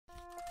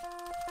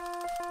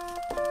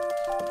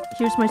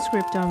Here's my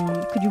script.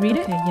 Could you read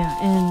it? Okay, yeah,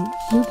 and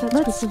move that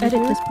Let's script over edit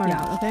here. this part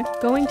Yeah. out, okay?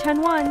 Going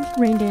 10-1.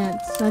 Rain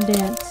dance, sun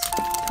dance,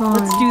 con.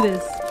 Let's do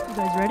this. You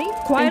guys ready?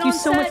 Quiet Thank you on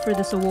so set. much for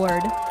this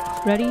award.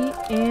 Ready,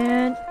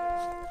 and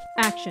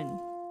action.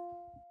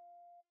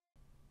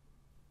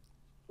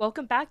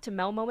 Welcome back to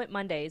Mel Moment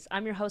Mondays.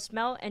 I'm your host,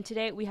 Mel, and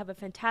today we have a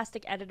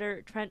fantastic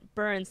editor, Trent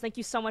Burns. Thank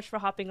you so much for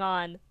hopping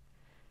on.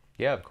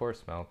 Yeah, of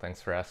course, Mel.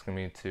 Thanks for asking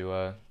me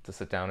to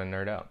sit down and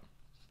nerd out.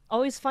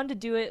 Always fun to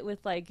do it with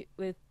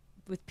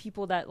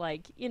people that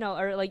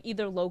are like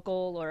either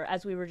local or,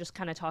 as we were just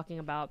kind of talking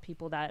about,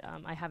 people that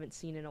I haven't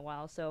seen in a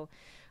while. So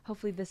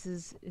hopefully this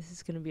is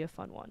going to be a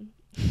fun one.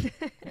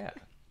 Yeah.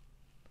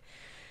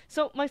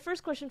 So my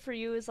first question for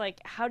you is, like,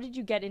 how did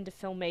you get into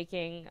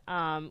filmmaking?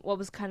 What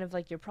was kind of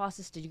like your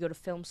process? Did you go to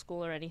film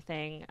school or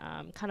anything?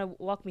 Kind of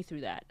walk me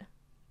through that.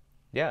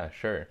 Yeah,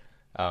 sure.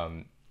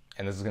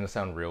 And this is going to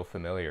sound real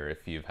familiar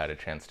if you've had a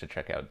chance to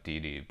check out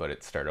Dee, but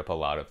it stirred up a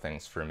lot of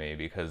things for me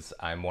because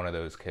I'm one of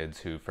those kids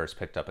who first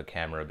picked up a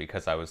camera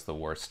because I was the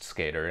worst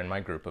skater in my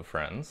group of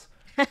friends.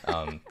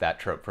 That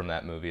trope from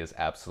that movie is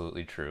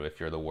absolutely true. If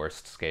you're the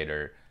worst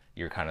skater,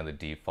 you're kind of the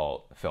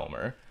default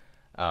filmer.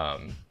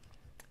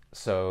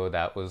 So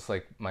that was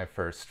like my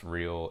first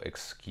real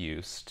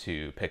excuse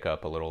to pick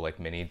up a little like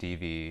mini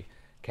DV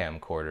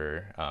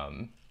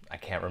camcorder. I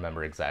can't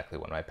remember exactly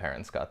when my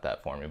parents got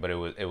that for me, but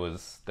there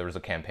was a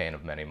campaign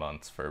of many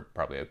months for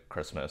probably a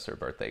Christmas or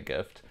birthday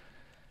gift.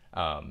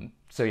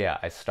 So yeah,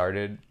 I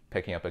started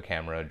picking up a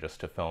camera just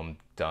to film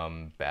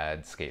dumb,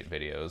 bad skate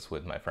videos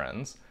with my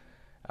friends.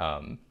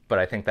 But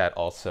I think that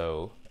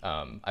also,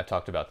 I've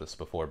talked about this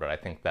before, but I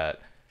think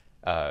that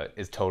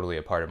is totally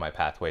a part of my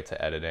pathway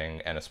to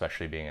editing, and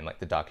especially being in like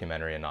the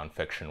documentary and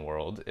nonfiction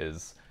world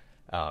is,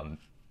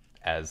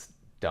 as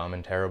dumb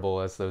and terrible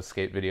as those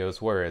skate videos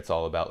were, it's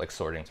all about like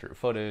sorting through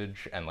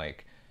footage, and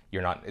like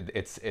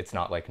it's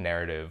not like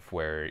narrative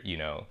where, you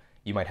know,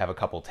 you might have a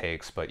couple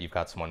takes but you've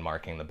got someone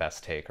marking the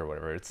best take or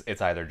whatever.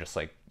 It's either just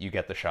like you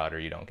get the shot or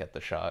you don't get the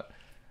shot,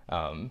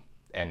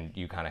 and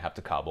you kind of have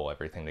to cobble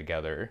everything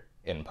together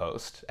in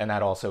post. And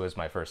that also is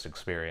my first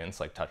experience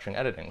like touching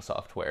editing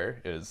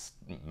software, is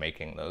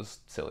making those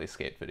silly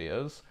skate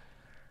videos.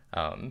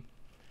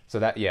 So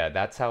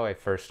that's how I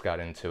first got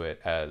into it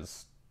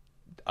as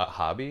a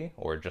hobby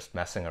or just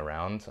messing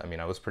around. I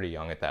mean, I was pretty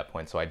young at that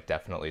point, so I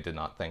definitely did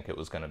not think it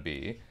was going to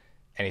be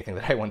anything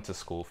that I went to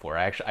school for.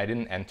 I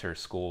didn't enter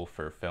school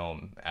for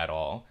film at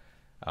all.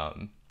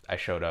 I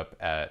showed up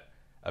at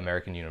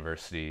American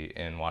University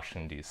in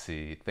Washington,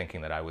 D.C., thinking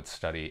that I would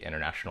study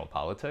international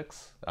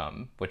politics,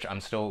 which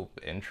I'm still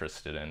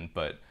interested in,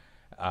 but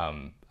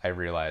I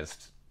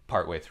realized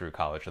partway through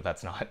college that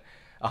that's not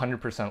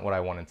 100% what I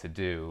wanted to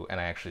do, and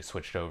I actually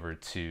switched over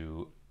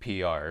to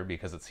PR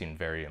because it seemed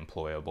very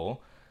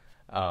employable.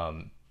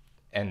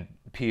 And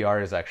PR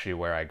is actually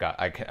where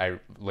I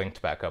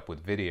linked back up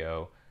with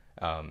video,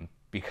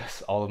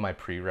 because all of my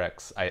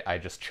prereqs, I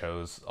just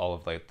chose all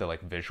of like the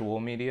like visual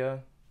media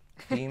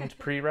themed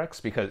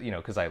prereqs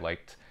because I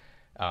liked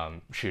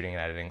shooting and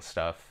editing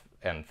stuff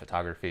and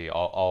photography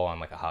all on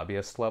like a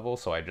hobbyist level.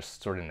 So I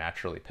just sort of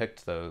naturally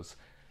picked those,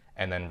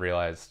 and then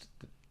realized,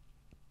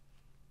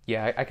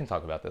 yeah, I can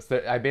talk about this.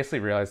 I basically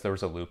realized there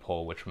was a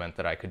loophole, which meant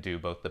that I could do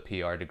both the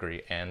PR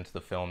degree and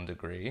the film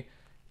degree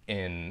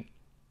in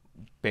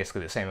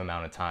basically the same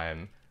amount of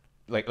time.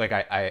 Like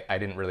I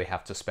didn't really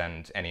have to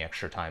spend any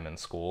extra time in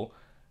school,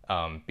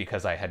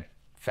 because I had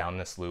found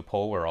this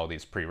loophole where all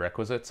these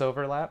prerequisites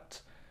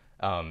overlapped.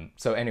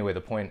 So anyway,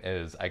 the point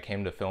is I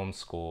came to film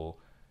school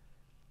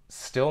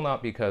still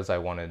not because I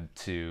wanted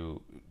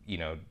to, you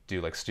know,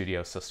 do like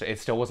studio system. It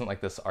still wasn't like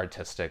this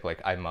artistic,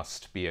 like I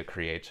must be a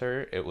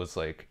creator. It was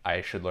like I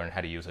should learn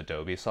how to use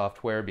Adobe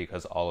software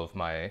because all of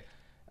my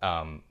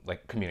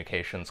like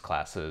communications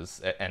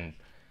classes, and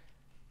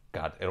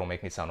God, it'll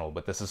make me sound old,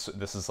 but this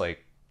is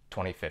like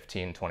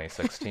 2015,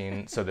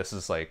 2016. So this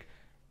is like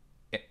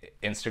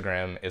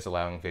Instagram is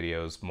allowing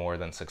videos more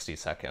than 60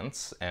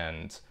 seconds,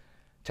 and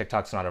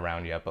TikTok's not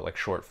around yet, but like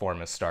short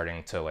form is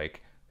starting to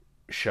like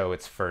show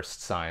its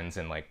first signs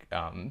in like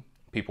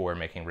people were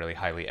making really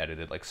highly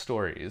edited like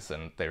stories,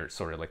 and they're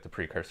sort of like the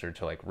precursor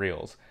to like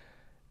reels.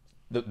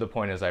 The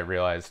point is I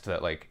realized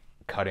that like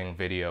cutting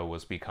video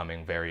was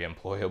becoming very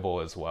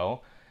employable as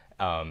well.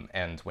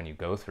 And when you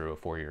go through a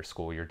 4-year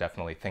school, you're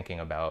definitely thinking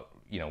about,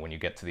 you know, when you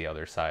get to the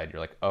other side, you're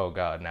like, oh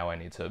God, now I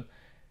need to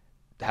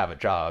have a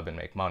job and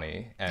make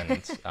money.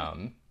 And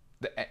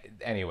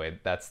anyway,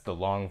 that's the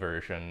long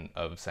version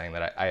of saying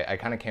that I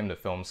kind of came to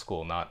film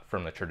school not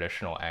from the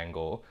traditional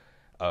angle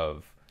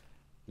of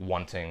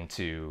wanting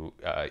to,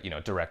 you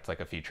know, direct like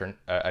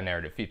a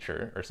narrative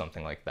feature or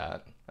something like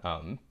that.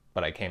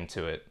 But I came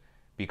to it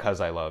because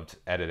I loved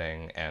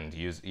editing and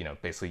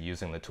basically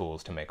using the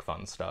tools to make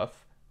fun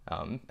stuff.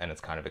 And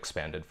it's kind of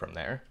expanded from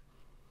there.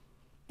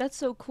 That's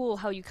so cool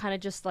how you kind of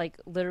just like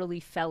literally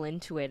fell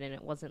into it, and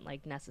it wasn't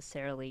like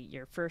necessarily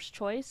your first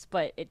choice,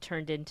 but it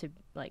turned into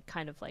like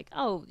kind of like,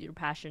 oh, your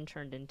passion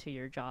turned into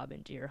your job,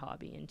 into your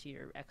hobby, into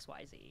your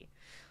XYZ.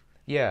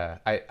 Yeah,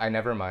 I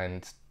never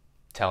mind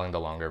telling the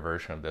longer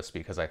version of this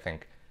because I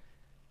think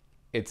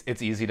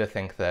it's easy to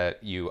think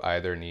that you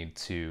either need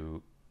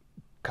to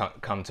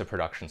come to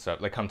production stuff,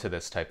 like come to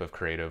this type of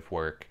creative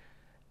work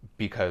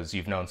because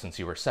you've known since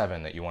you were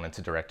 7 that you wanted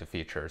to direct a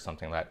feature or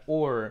something like that,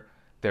 or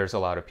there's a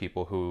lot of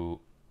people who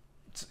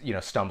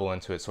stumble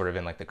into it sort of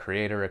in like the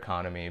creator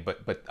economy,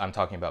 but I'm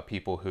talking about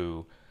people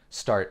who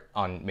start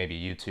on maybe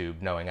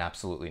YouTube knowing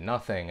absolutely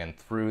nothing, and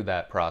through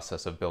that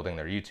process of building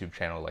their YouTube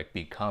channel like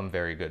become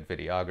very good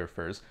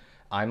videographers.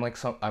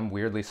 I'm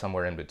weirdly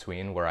somewhere in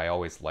between, where I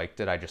always liked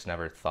it. I just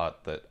never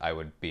thought that I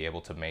would be able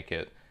to make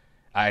it.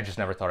 I just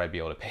never thought I'd be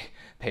able to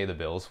pay the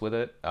bills with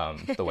it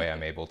the way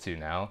I'm able to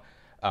now.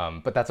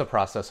 But that's a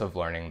process of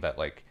learning that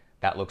like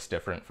that looks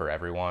different for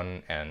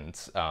everyone, and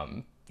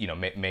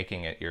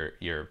making it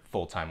your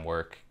full-time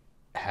work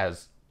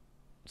has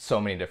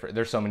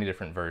there's so many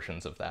different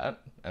versions of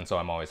that. And so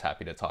I'm always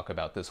happy to talk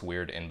about this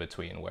weird in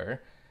between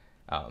where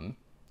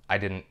I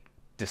didn't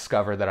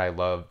discover that I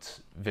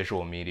loved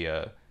visual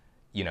media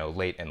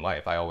late in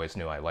life. I always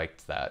knew I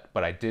liked that,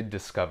 but I did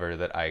discover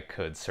that I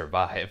could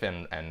survive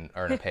and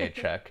earn a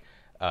paycheck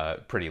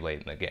pretty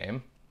late in the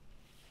game.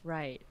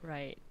 Right,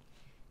 right.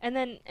 And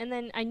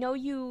then I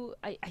know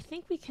I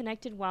think we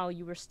connected while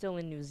you were still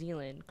in New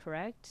Zealand,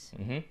 correct?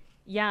 Mm-hmm.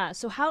 Yeah.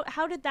 So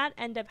how did that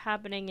end up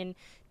happening, and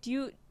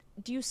do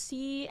you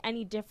see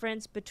any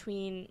difference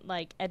between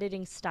like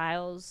editing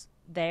styles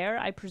there?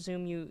 I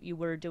presume you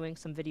were doing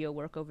some video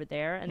work over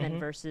there, and then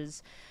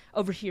versus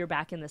over here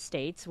back in the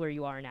States where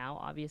you are now,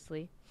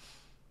 obviously.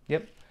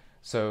 Yep.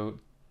 So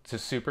to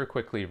super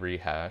quickly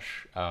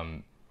rehash,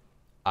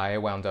 I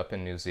wound up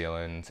in New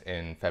Zealand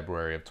in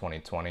February of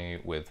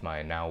 2020 with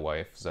my now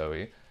wife,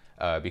 Zoe,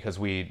 because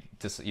we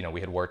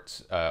had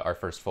worked our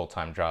first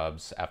full-time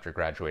jobs after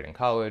graduating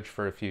college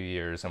for a few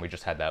years, and we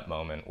just had that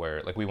moment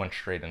where like we went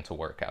straight into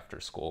work after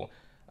school,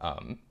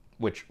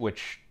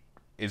 which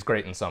is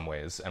great in some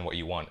ways and what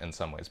you want in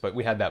some ways. But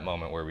we had that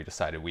moment where we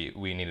decided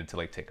we needed to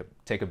like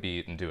take a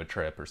beat and do a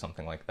trip or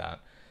something like that.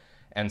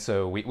 And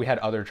so we had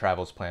other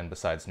travels planned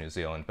besides New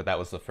Zealand, but that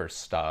was the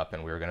first stop,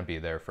 and we were going to be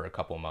there for a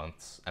couple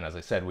months. And as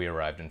I said, we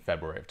arrived in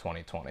February of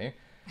 2020.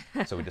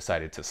 So we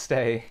decided to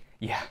stay.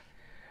 Yeah.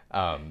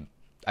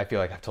 I feel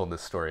like I've told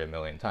this story a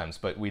million times,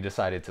 but we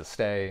decided to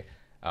stay.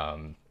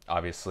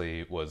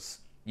 Obviously was,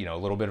 a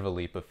little bit of a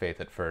leap of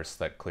faith at first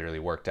that clearly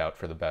worked out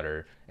for the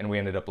better. And we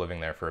ended up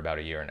living there for about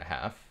a year and a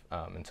half,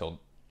 until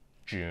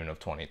June of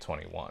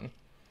 2021.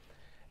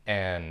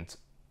 And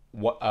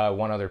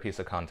one other piece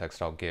of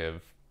context I'll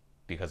give,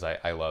 because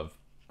I love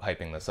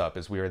hyping this up,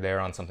 is we were there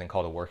on something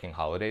called a working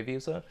holiday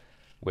visa,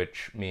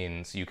 which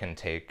means you can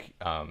take,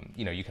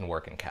 you can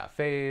work in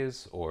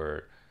cafes,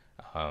 or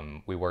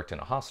we worked in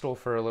a hostel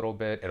for a little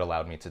bit. It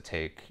allowed me to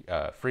take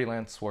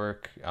freelance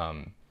work.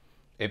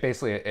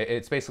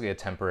 It's basically a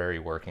temporary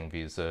working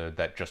visa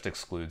that just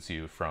excludes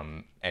you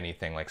from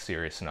anything like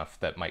serious enough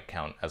that might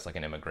count as like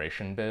an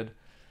immigration bid.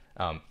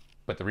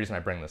 But the reason I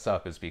bring this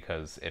up is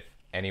because if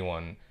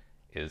anyone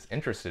is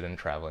interested in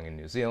traveling in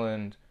New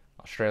Zealand,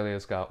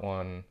 Australia's got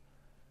one.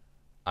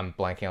 I'm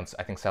blanking on,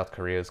 I think South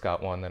Korea's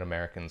got one that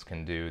Americans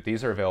can do.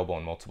 These are available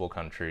in multiple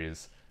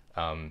countries.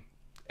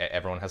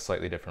 Everyone has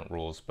slightly different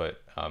rules,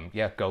 but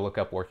yeah, go look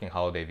up working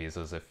holiday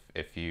visas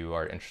if you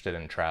are interested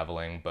in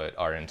traveling but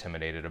are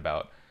intimidated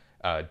about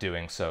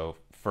doing so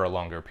for a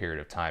longer period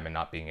of time and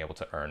not being able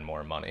to earn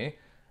more money.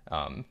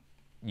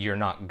 You're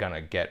not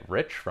gonna get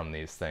rich from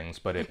these things,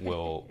 but it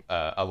will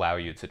allow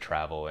you to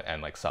travel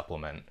and like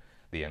supplement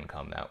the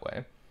income that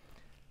way.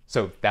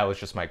 So that was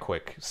just my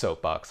quick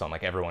soapbox on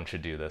like everyone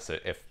should do this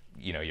if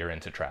you're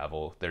into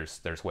travel.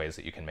 There's ways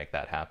that you can make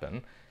that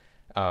happen.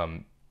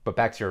 But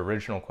back to your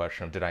original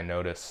question of did I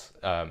notice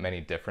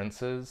many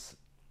differences?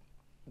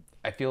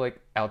 I feel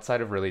like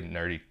outside of really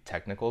nerdy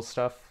technical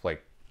stuff,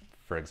 like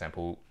for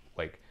example,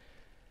 like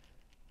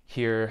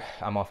here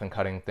I'm often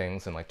cutting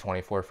things in like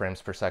 24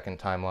 frames per second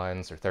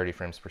timelines or 30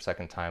 frames per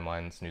second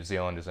timelines. New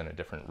Zealand is in a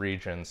different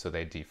region, so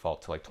they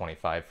default to like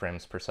 25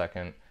 frames per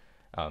second.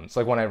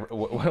 So like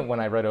when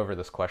I read over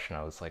this question,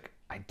 I was like,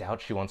 I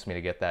doubt she wants me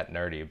to get that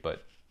nerdy,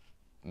 but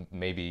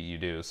maybe you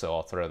do, so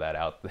I'll throw that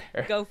out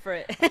there. Go for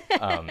it.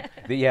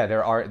 Yeah,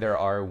 there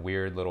are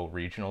weird little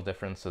regional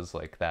differences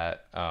like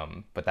that,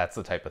 but that's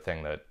the type of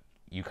thing that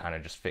you kind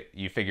of just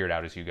you figure it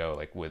out as you go,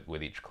 like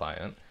with each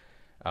client.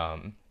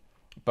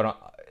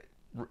 But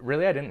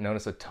really, I didn't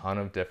notice a ton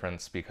of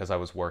difference because I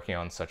was working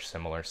on such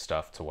similar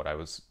stuff to what I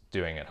was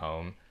doing at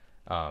home.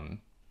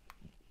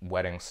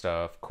 Wedding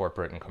stuff,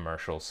 corporate and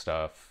commercial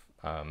stuff.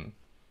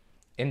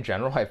 In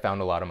general, I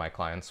found a lot of my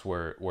clients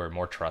were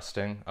more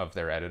trusting of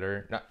their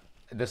editor.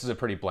 This is a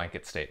pretty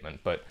blanket statement,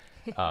 but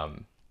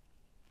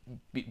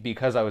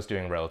because I was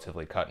doing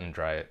relatively cut and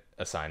dry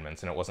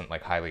assignments and it wasn't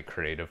like highly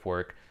creative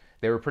work,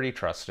 they were pretty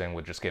trusting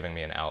with just giving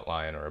me an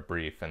outline or a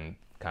brief and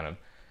kind of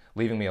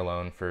leaving me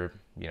alone for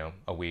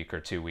a week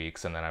or 2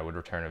 weeks, and then I would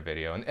return a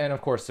video. And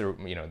of course there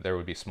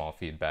would be small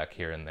feedback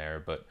here and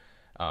there, but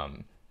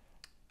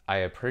I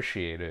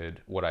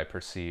appreciated what I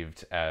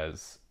perceived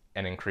as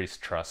an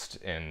increased trust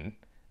in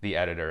the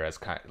editor as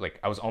like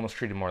I was almost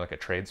treated more like a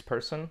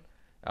tradesperson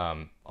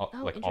Oh,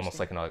 like almost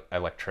interesting. like an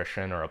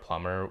electrician or a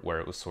plumber, where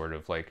it was sort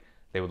of like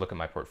they would look at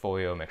my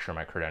portfolio, make sure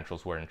my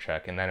credentials were in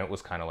check, and then it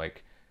was kind of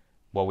like,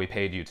 well, we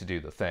paid you to do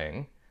the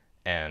thing.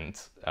 And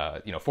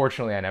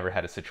fortunately, I never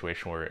had a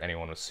situation where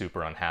anyone was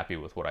super unhappy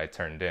with what I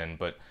turned in.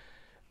 But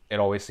it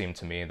always seemed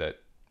to me that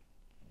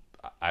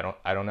I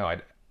don't know,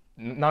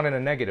 not in a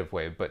negative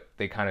way, but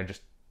they kind of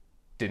just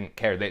didn't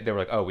care. They were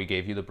like, oh, we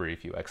gave you the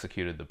brief, you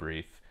executed the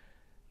brief,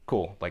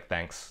 cool, like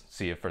thanks,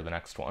 see you for the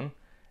next one.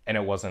 And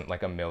it wasn't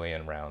like a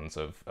million rounds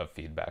of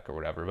feedback or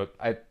whatever.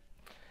 But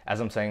as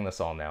I'm saying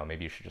this all now,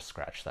 maybe you should just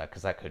scratch that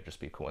because that could just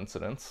be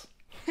coincidence.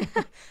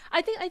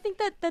 I think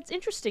that that's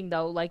interesting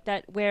though, like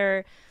that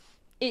where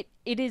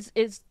it is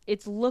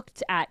it's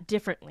looked at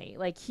differently.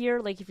 Like here,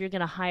 like if you're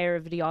gonna hire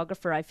a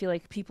videographer, I feel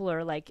like people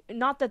are like,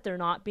 not that they're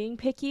not being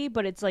picky,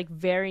 but it's like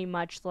very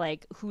much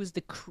like who's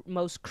the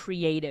most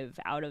creative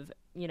out of the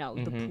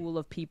Mm-hmm. pool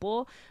of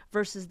people.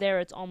 Versus there,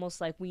 it's almost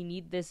like we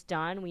need this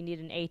done, we need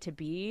an A to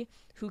B.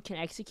 Who can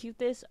execute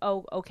this?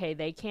 Oh, okay,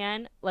 they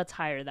can. Let's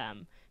hire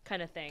them,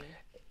 kind of thing.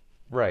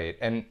 Right,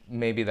 and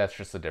maybe that's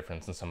just the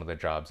difference in some of the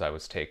jobs I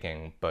was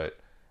taking, but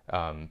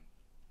um,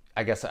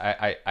 I guess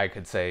I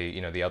could say,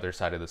 the other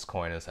side of this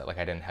coin is that like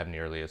I didn't have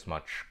nearly as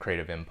much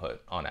creative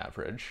input on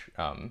average.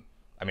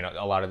 I mean,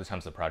 a lot of the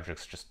times the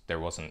projects just there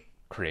wasn't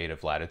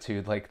creative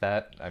latitude like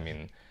that. I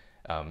mean,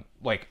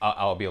 like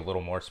I'll be a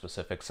little more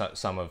specific.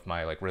 Some of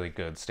my like really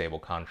good stable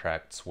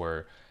contracts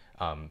were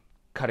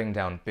cutting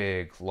down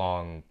big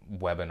long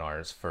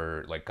webinars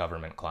for like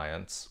government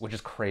clients, which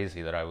is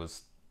crazy that I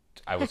was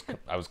I was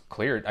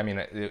cleared. I mean,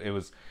 it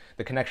was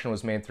the connection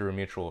was made through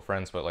mutual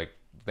friends, but like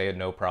they had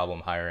no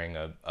problem hiring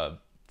a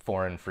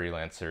foreign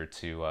freelancer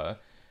to.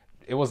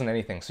 It wasn't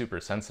anything super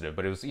sensitive,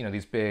 but it was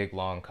these big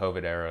long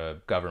COVID era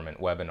government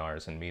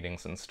webinars and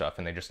meetings and stuff,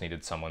 and they just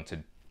needed someone to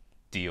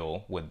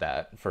deal with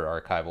that for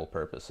archival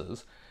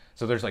purposes.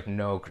 So there's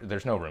no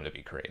room to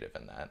be creative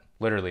in that.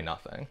 Literally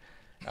nothing.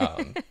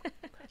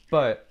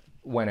 But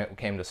when it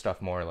came to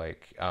stuff more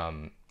like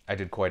I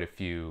did quite a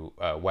few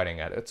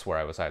wedding edits where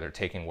I was either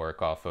taking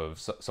work off of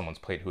someone's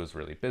plate who was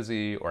really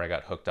busy, or I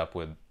got hooked up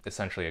with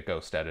essentially a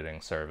ghost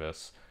editing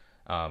service,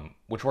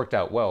 which worked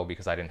out well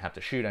because I didn't have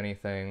to shoot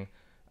anything.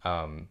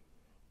 Um,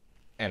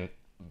 and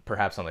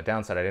perhaps on the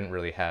downside, I didn't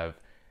really have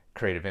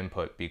creative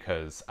input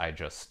because I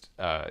just,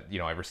 I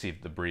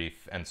received the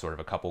brief and sort of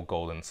a couple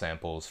golden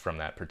samples from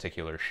that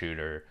particular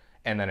shooter,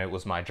 and then it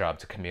was my job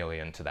to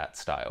chameleon to that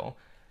style,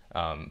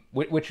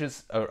 which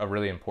is a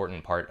really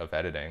important part of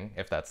editing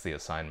if that's the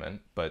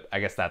assignment. But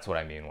I guess that's what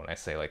I mean when I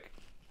say like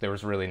there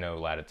was really no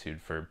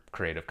latitude for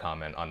creative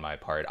comment on my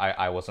part.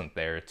 I wasn't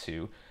there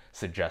to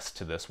suggest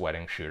to this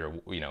wedding shooter,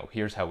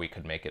 here's how we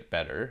could make it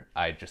better.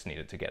 I just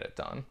needed to get it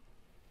done.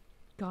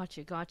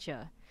 Gotcha,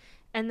 gotcha.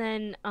 And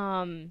then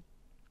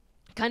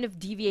kind of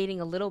deviating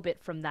a little bit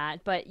from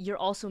that, but you're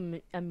also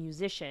a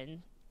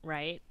musician,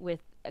 right?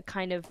 With a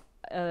kind of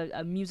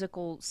a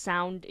musical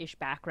sound-ish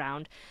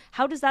background.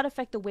 How does that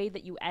affect the way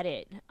that you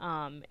edit,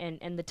 and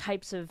the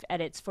types of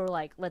edits for,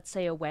 like, let's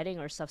say a wedding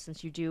or stuff,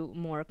 since you do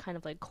more kind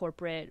of like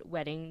corporate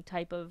wedding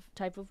type of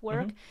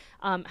work?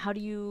 Mm-hmm. How do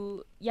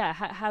you, yeah,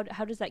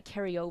 how does that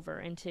carry over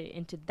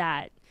into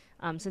that?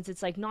 Since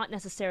it's like not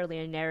necessarily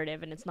a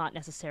narrative and it's not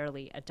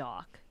necessarily a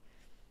doc.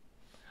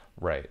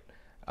 Right.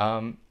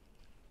 Um,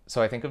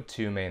 so I think of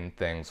two main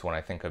things when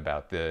I think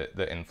about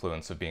the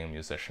influence of being a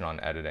musician on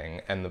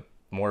editing, and the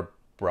more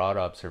broad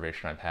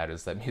observation I've had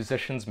is that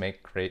musicians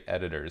make great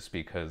editors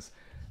because,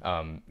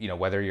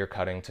 whether you're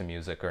cutting to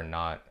music or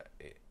not,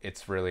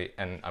 it's really,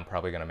 and I'm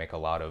probably going to make a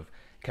lot of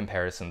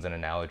comparisons and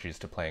analogies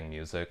to playing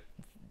music,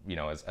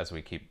 as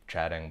we keep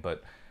chatting,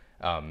 but,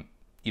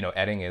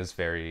 editing is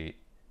very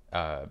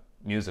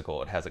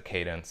musical. It has a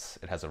cadence,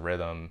 it has a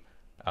rhythm.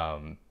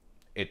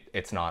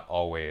 It's not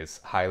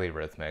always highly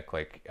rhythmic.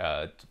 Like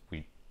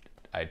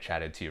I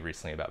chatted to you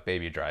recently about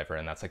Baby Driver,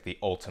 and that's like the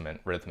ultimate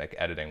rhythmic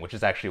editing, which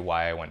is actually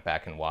why I went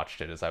back and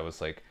watched it. As I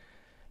was like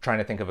trying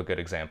to think of a good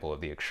example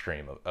of the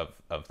extreme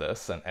of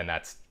this, and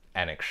that's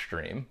an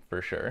extreme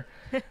for sure.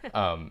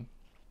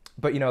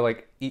 But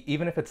like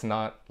even if it's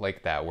not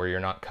like that, where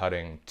you're not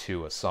cutting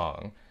to a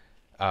song,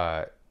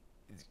 uh,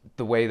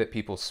 the way that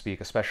people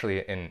speak,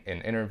 especially in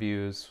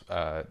interviews,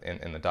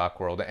 in the doc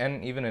world,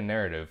 and even in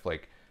narrative,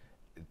 like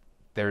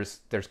there's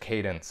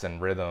cadence and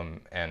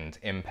rhythm and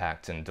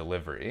impact and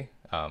delivery,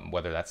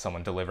 whether that's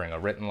someone delivering a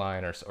written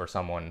line or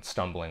someone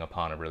stumbling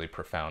upon a really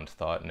profound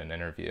thought in an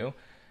interview.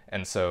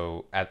 And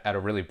so at a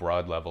really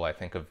broad level, I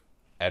think of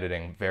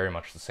editing very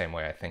much the same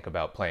way I think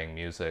about playing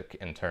music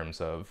in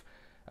terms of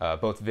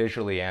both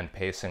visually and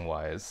pacing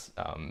wise.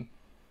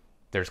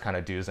 There's kind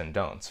of do's and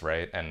don'ts,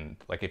 right? And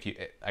like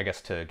I guess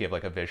to give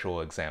like a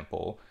visual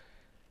example,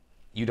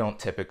 you don't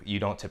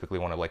typically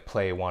want to like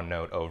play one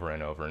note over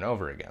and over and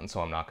over again.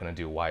 So I'm not going to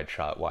do wide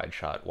shot, wide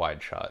shot,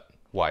 wide shot,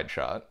 wide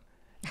shot,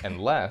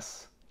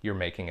 unless you're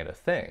making it a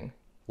thing,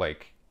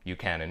 like you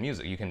can in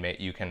music. You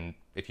can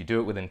if you do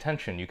it with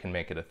intention, you can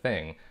make it a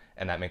thing,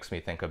 and that makes me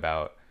think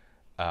about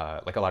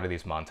like a lot of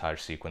these montage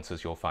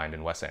sequences you'll find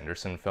in Wes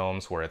Anderson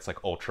films where it's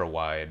like ultra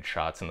wide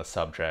shots and the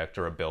subject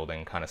or a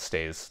building kind of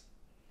stays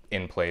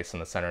in place in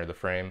the center of the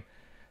frame.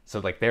 So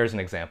like there's an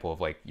example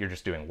of like you're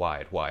just doing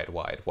wide, wide,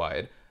 wide,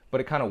 wide, but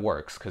it kind of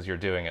works because you're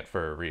doing it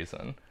for a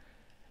reason.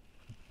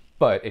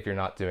 But if you're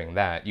not doing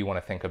that, you want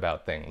to think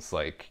about things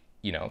like,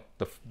 you know,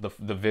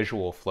 the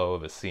visual flow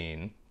of a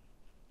scene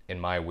in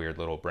my weird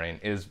little brain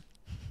is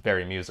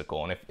very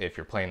musical. And if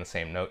you're playing the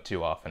same note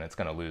too often, it's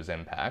going to lose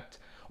impact.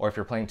 Or if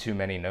you're playing too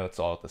many notes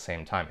all at the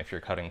same time, if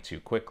you're cutting too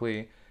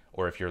quickly,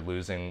 or if you're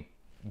losing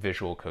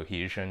visual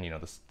cohesion, you know,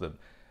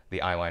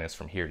 the eye line is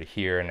from here to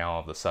here, and now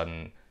all of a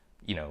sudden,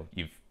 you know,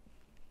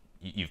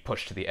 you've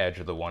pushed to the edge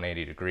of the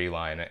 180-degree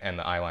line, and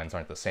the eye lines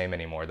aren't the same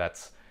anymore.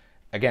 That's,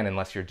 again,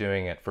 unless you're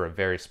doing it for a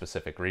very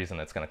specific reason,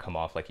 that's going to come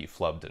off like you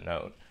flubbed a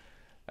note.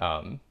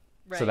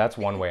 Right. So that's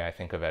one way I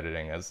think of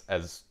editing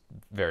as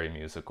very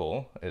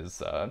musical.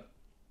 Is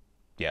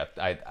yeah,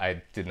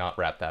 I did not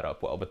wrap that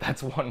up well, but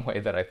that's one way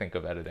that I think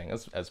of editing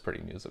as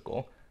pretty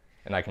musical.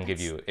 And I can give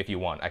you, if you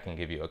want, I can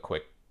give you a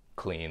quick,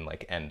 clean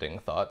like ending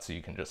thought so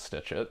you can just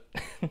stitch it.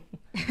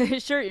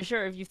 Sure,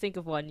 sure. If you think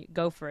of one,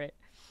 go for it.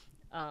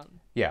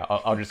 Yeah,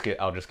 I'll just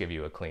give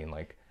you a clean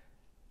like.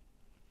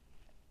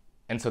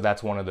 And so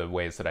that's one of the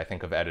ways that I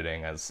think of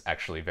editing as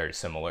actually very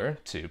similar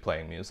to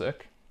playing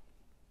music.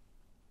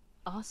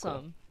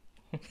 Awesome.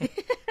 Cool.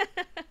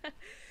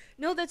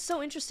 No, that's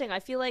so interesting. I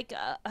feel like,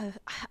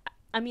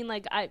 I mean,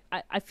 like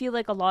I feel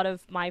like a lot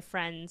of my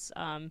friends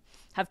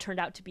have turned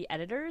out to be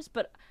editors,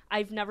 but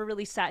I've never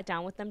really sat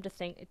down with them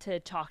to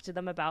talk to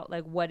them about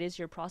like what is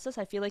your process.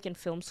 I feel like in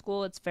film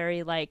school, it's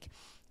very like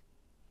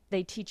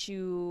they teach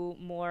you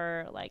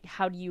more like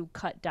how do you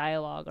cut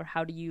dialogue or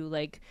how do you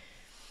like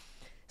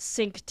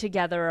sync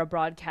together a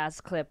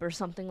broadcast clip or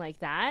something like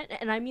that.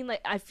 And I mean,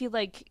 like I feel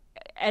like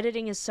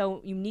editing is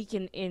so unique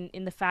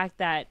in the fact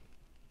that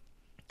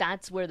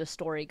that's where the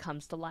story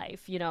comes to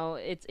life. You know,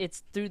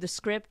 it's through the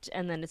script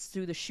and then it's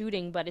through the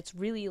shooting, but it's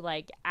really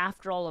like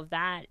after all of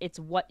that, it's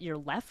what you're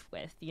left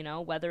with, you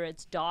know, whether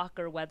it's doc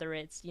or whether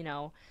it's, you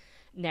know,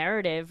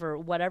 narrative or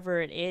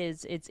whatever it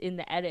is, it's in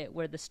the edit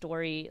where the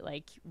story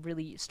like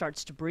really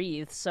starts to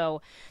breathe.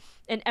 So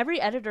and every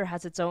editor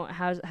has its own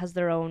has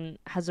their own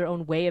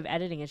way of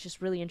editing. It's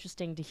just really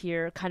interesting to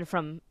hear kind of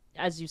from,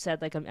 as you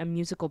said, like a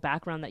musical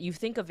background, that you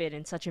think of it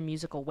in such a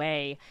musical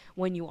way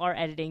when you are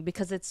editing.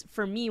 Because it's,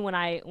 for me, when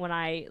I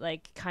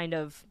like kind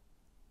of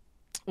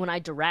when I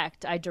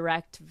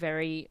direct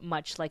very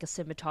much like a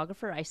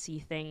cinematographer. I see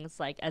things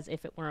like as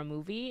if it were a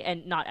movie,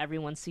 and not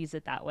everyone sees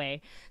it that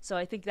way. So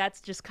I think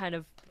that's just kind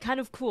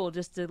of cool,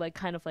 just to like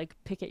kind of like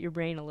pick at your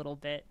brain a little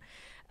bit.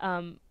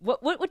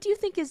 What do you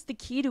think is the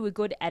key to a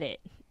good edit?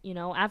 You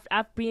know,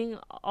 after being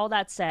all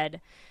that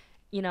said,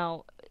 you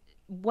know,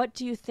 what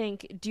do you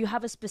think? Do you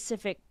have a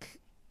specific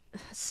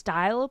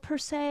style per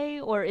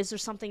se, or is there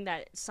something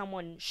that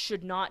someone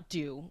should not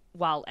do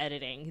while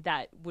editing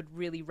that would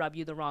really rub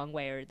you the wrong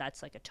way, or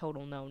that's like a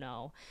total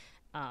no?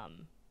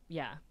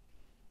 Yeah.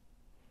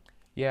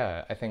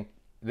 Yeah, I think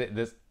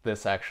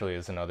this actually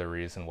is another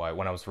reason why,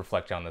 when I was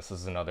reflecting on this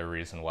is another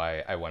reason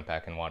why I went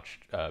back and watched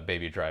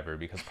Baby Driver,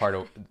 because part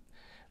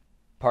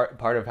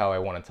of how I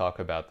want to talk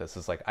about this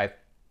is like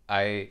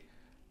I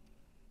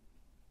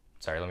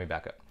sorry, let me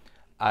back up.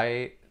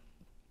 I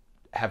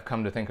have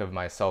come to think of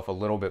myself a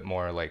little bit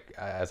more like,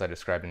 as I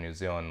described in New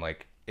Zealand,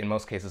 like in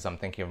most cases I'm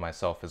thinking of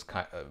myself as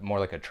more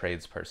like a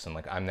tradesperson.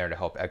 Like I'm there to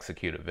help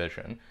execute a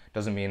vision.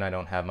 Doesn't mean I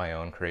don't have my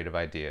own creative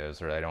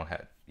ideas or I don't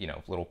have, you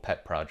know, little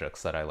pet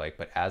projects that I like,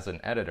 but as an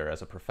editor,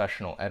 as a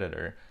professional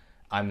editor,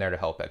 I'm there to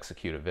help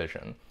execute a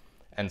vision.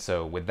 And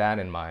so with that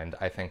in mind,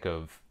 I think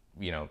of,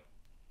 you know,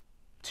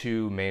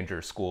 two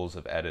major schools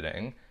of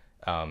editing,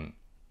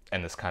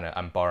 and this kind of,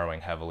 I'm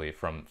borrowing heavily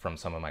from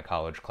some of my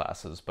college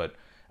classes, but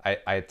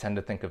I tend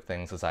to think of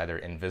things as either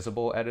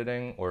invisible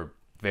editing or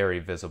very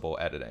visible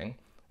editing.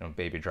 You know,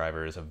 Baby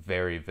Driver is a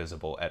very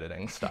visible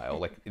editing style.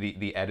 Like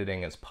the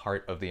editing is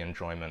part of the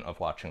enjoyment of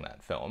watching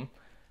that film.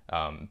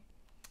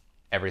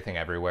 Everything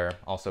Everywhere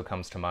also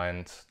comes to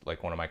mind,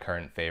 like one of my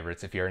current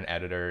favorites. If you're an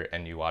editor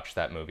and you watch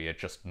that movie, it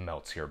just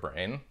melts your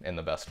brain in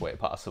the best way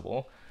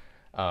possible.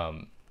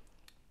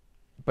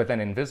 But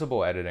then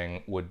invisible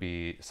editing would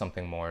be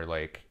something more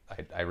like,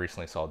 I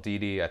recently saw Dee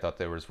Dee. I thought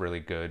there was really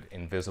good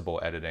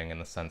invisible editing in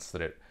the sense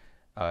that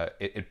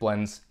it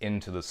blends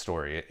into the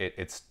story.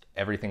 It's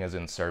everything is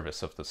in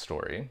service of the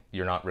story.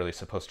 You're not really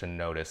supposed to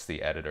notice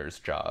the editor's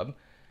job.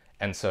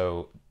 And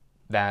so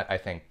that, I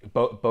think,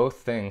 both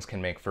things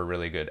can make for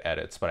really good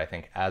edits, but I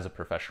think as a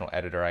professional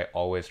editor, I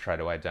always try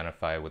to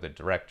identify with a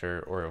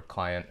director or a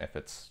client, if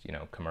it's, you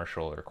know,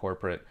 commercial or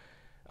corporate,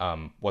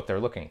 what they're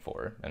looking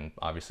for. And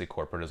obviously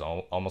corporate is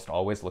almost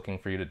always looking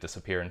for you to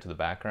disappear into the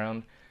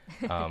background.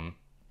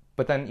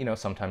 But then, you know,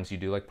 sometimes you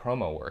do like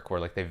promo work where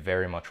like they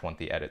very much want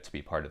the edit to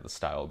be part of the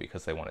style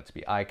because they want it to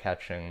be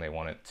eye-catching. They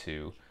want it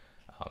to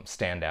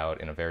stand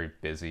out in a very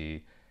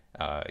busy,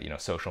 you know,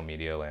 social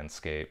media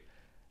landscape.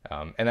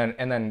 And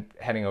then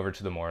heading over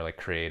to the more like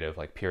creative,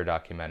 like pure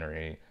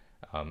documentary.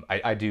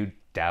 I do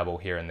dabble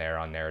here and there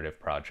on narrative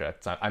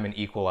projects. I'm an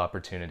equal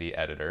opportunity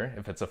editor.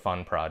 If it's a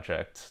fun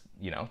project,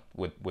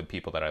 with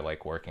people that I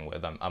like working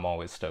with, I'm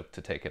always stoked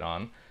to take it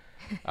on.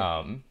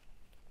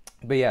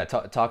 But yeah,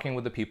 talking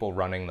with the people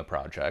running the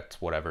project,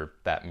 whatever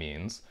that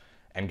means,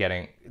 and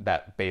getting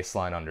that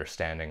baseline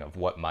understanding of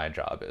what my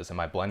job is. Am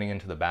I blending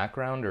into the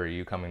background, or are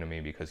you coming to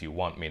me because you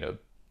want me to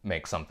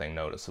make something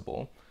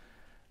noticeable?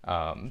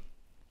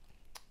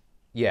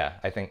 Yeah,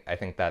 I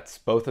think that's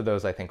both of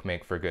those. I think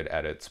make for good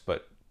edits.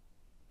 But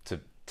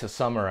to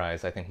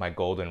summarize, I think my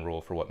golden rule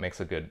for what makes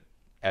a good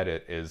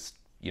edit is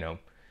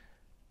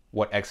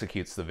what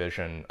executes the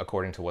vision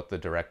according to what the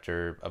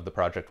director of the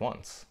project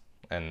wants,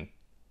 and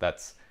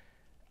that's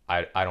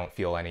I don't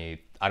feel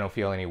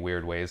any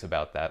weird ways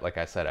about that. Like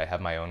I said, I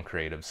have my own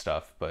creative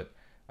stuff, but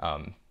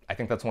I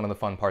think that's one of the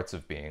fun parts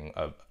of being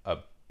a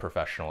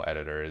professional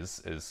editor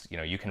is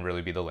you can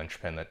really be the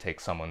linchpin that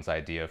takes someone's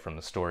idea from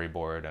the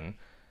storyboard, and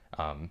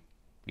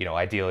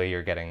ideally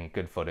you're getting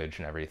good footage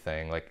and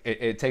everything. Like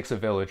it takes a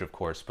village, of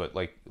course, but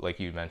like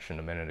you mentioned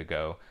a minute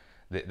ago,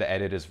 the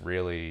edit is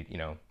really,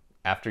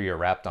 after you're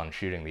wrapped on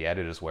shooting, the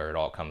edit is where it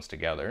all comes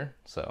together.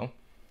 So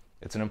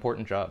it's an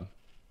important job.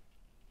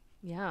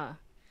 Yeah.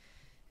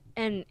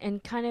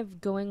 And kind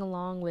of going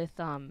along with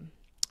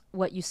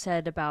what you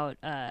said about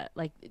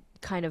like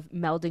kind of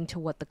melding to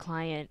what the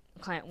client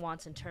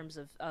wants in terms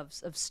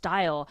of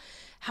style.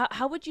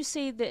 How would you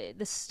say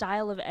the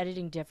style of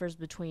editing differs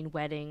between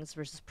weddings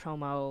versus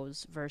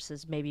promos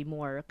versus maybe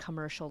more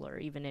commercial or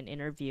even an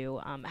interview?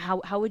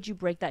 How would you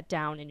break that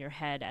down in your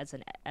head as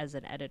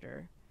an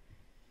editor?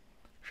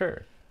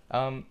 Sure.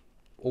 Well,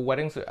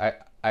 weddings,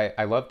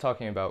 I love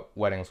talking about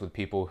weddings with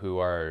people who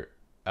are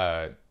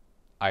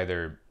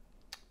either,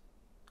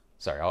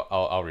 sorry,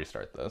 I'll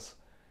restart this.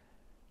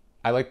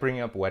 I like bringing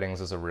up weddings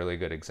as a really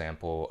good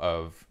example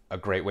of a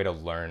great way to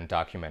learn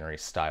documentary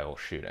style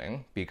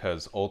shooting,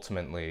 because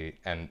ultimately,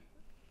 and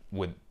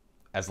with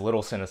as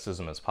little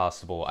cynicism as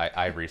possible,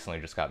 I recently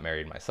just got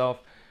married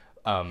myself.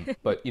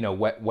 But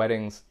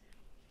weddings,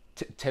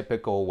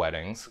 typical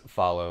weddings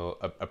follow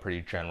a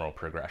pretty general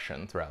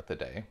progression throughout the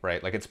day,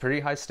 right? Like it's pretty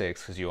high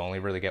stakes because you only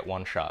really get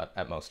one shot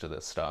at most of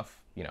this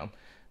stuff.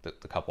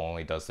 The couple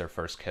only does their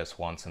first kiss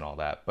once and all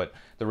that. But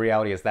the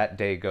reality is that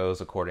day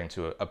goes according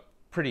to a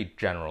pretty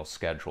general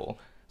schedule.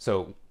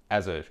 So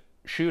as a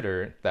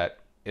shooter,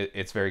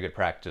 it's very good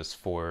practice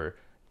for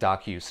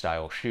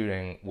docu-style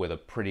shooting with a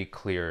pretty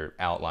clear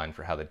outline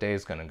for how the day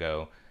is going to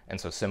go. And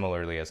so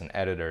similarly, as an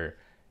editor,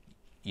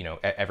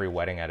 every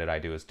wedding edit I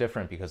do is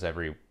different because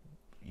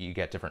you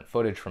get different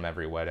footage from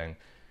every wedding.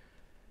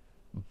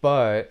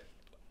 But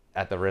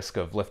at the risk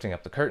of lifting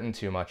up the curtain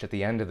too much, at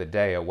the end of the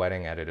day, a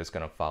wedding edit is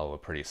going to follow a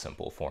pretty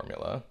simple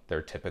formula.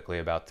 They're typically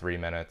about 3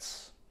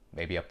 minutes,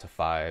 maybe up to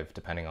 5,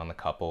 depending on the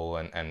couple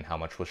and how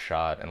much was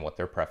shot and what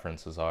their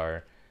preferences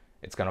are.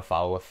 It's going to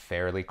follow a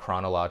fairly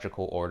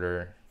chronological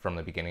order from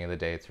the beginning of the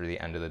day through the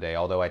end of the day,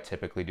 although I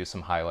typically do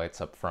some highlights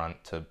up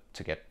front to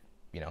get,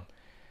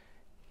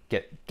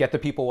 get the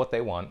people what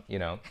they want,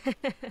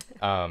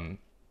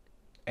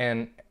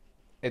 and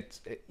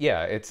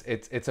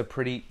it's a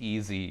pretty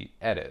easy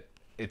edit.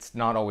 It's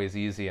not always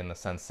easy in the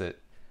sense that,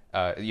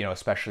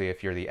 especially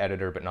if you're the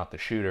editor but not the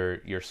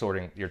shooter,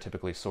 you're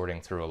typically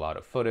sorting through a lot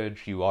of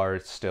footage. You are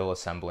still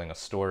assembling a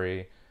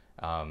story.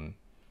 A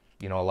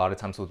lot of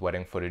times with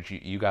wedding footage,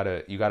 you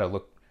gotta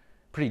look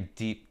pretty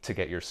deep to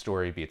get your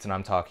story beats. And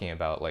I'm talking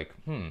about like,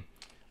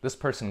 this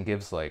person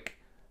gives like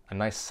a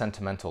nice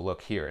sentimental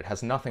look here. It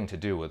has nothing to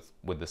do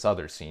with this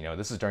other scene.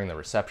 This is during the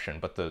reception,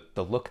 but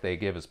the look they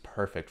give is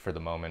perfect for the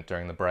moment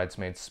during the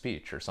bridesmaid's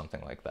speech or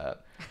something like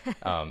that.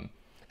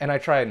 And I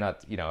try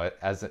not,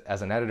 as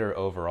an editor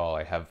overall,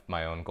 I have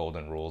my own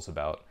golden rules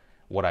about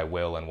what I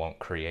will and won't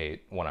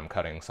create when I'm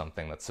cutting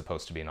something that's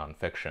supposed to be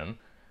nonfiction.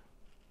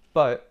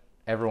 But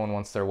everyone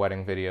wants their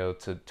wedding video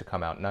to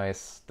come out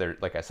nice.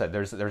 Like I said,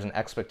 there's an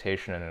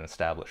expectation and an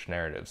established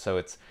narrative. So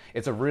it's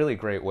a really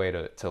great way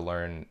to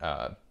learn.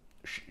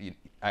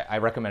 I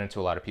recommend it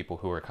to a lot of people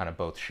who are kind of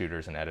both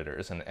shooters and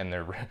editors, and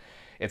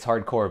it's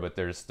hardcore, but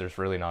there's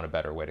really not a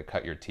better way to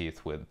cut your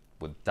teeth with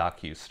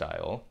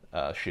docu-style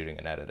shooting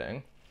and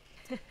editing.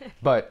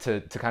 But to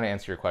kind of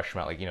answer your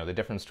question about the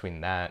difference between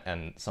that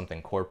and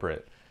something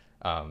corporate,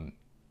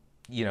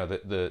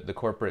 the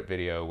corporate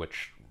video,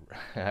 which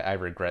I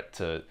regret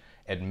to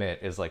admit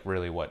is like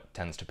really what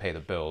tends to pay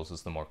the bills,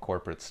 is the more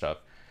corporate stuff.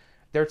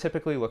 They're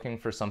typically looking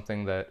for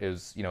something that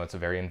is, it's a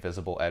very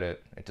invisible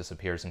edit. It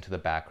disappears into the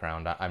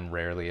background. I'm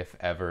rarely, if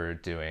ever,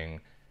 doing,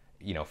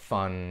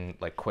 fun,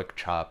 like quick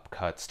chop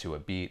cuts to a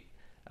beat.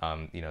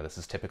 This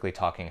is typically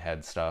talking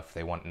head stuff.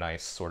 They want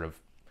nice sort of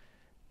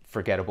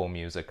forgettable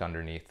music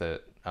underneath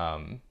it.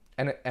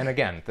 And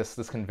again,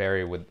 this can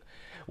vary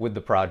with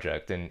the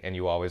project, and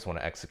you always want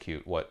to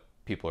execute what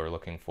people are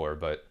looking for.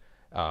 But,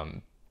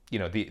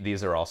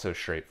 these are also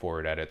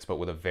straightforward edits, but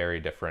with a very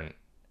different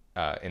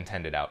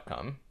intended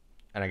outcome.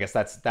 And I guess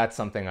that's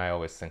something I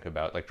always think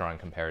about, like drawing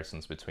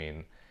comparisons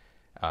between,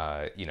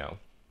 the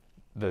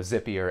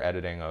zippier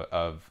editing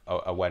of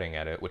a wedding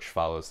edit, which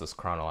follows this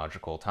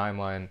chronological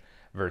timeline,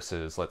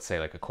 versus, let's say,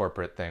 like a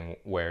corporate thing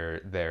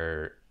where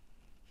they're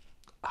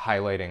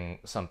highlighting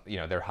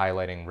they're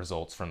highlighting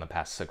results from the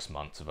past 6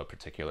 months of a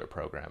particular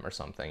program or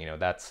something.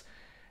 That's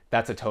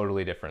a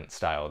totally different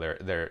style.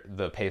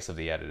 The pace of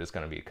the edit is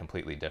going to be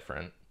completely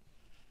different.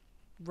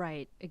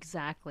 Right,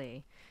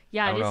 exactly. I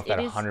Yeah, don't know if it that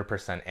is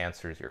 100%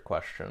 answers your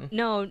question.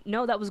 no,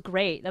 no, that was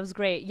great. That was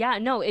great. Yeah,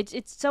 no, it's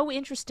so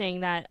interesting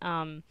that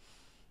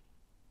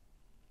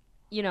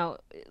you know,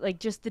 like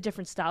just the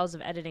different styles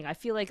of editing. I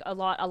feel like a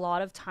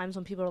lot of times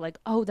when people are like,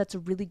 "Oh, that's a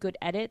really good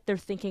edit," they're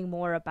thinking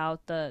more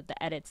about the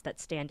edits that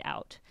stand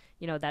out,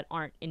 that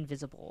aren't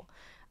invisible.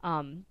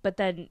 But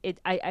then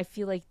I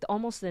feel like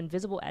almost the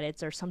invisible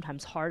edits are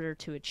sometimes harder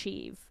to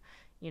achieve.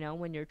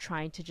 When you're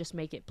trying to just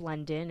make it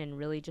blend in and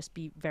really just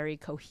be very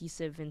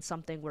cohesive in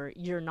something where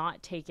you're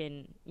not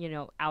taken,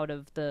 out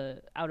of the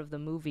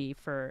movie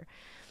for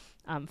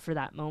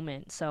that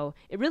moment. So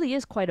it really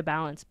is quite a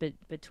balance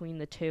between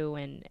the two,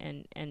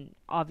 and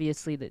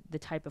obviously the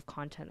type of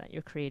content that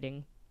you're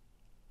creating.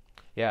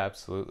 Yeah,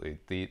 absolutely.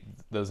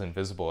 Those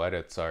invisible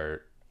edits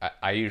are,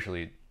 I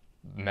usually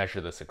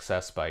measure the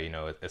success by,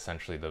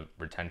 essentially the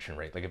retention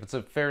rate. Like if it's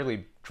a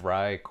fairly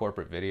dry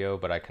corporate video,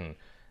 but I can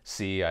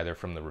see either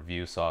from the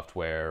review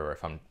software or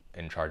if I'm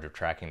in charge of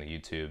tracking the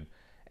YouTube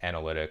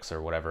analytics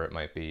or whatever it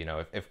might be,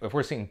 if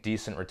we're seeing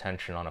decent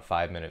retention on a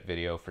 5-minute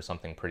video for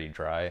something pretty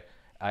dry,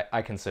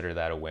 I consider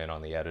that a win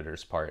on the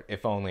editor's part,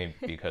 if only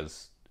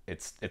because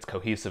it's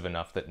cohesive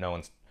enough that no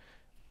one's,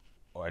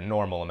 or a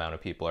normal amount of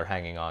people are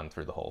hanging on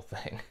through the whole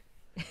thing.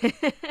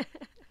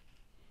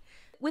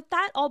 With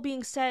that all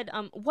being said,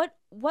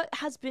 what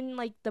has been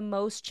like the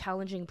most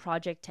challenging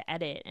project to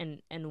edit,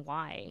 and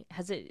why?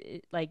 Has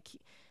it like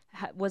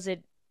was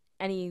it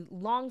any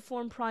long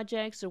form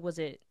projects, or was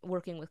it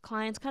working with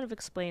clients? Kind of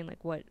explain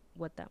like what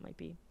that might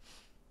be.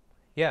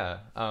 Yeah.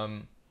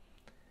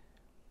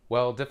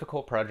 Well,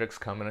 difficult projects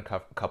come in a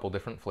couple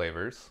different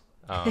flavors.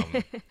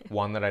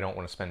 One that I don't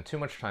want to spend too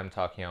much time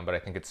talking on, but I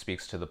think it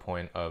speaks to the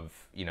point of,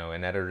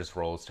 an editor's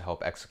role is to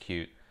help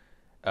execute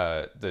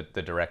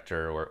the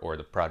director or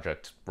the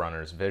project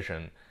runner's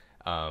vision.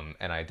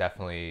 And I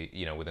definitely,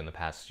 within the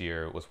past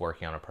year was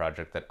working on a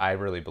project that I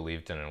really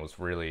believed in and was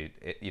really,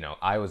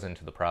 I was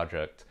into the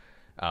project.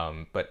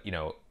 But,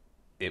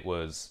 it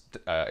was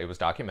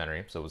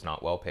documentary, so it was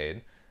not well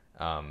paid.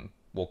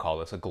 We'll call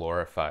this a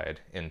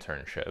glorified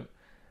internship.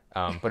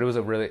 But it was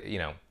a really,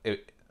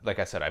 like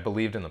I said, I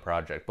believed in the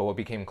project. But what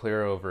became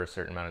clear over a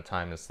certain amount of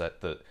time is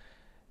that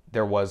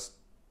there was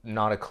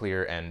not a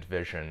clear end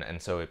vision,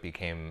 and so it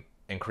became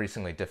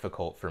increasingly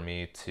difficult for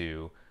me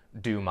to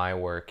do my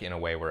work in a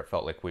way where it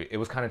felt like it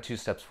was kind of 2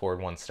 steps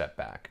forward, 1 step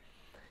back.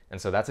 And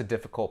so that's a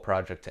difficult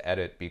project to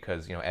edit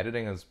because,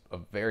 editing is a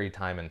very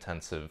time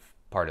intensive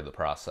part of the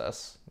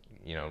process.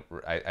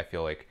 I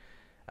feel like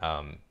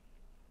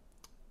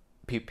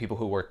people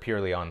who work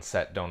purely on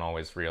set don't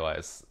always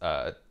realize,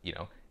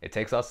 it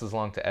takes us as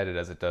long to edit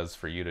as it does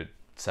for you to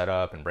set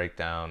up and break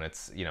down.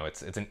 It's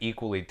an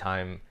equally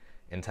time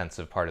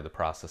intensive part of the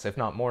process, if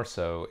not more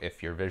so,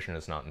 if your vision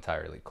is not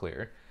entirely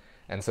clear.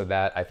 And so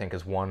that, I think,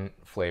 is one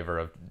flavor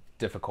of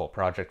difficult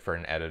project for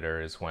an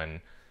editor, is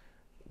when,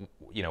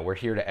 we're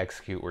here to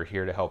execute, we're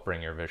here to help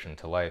bring your vision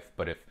to life.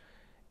 But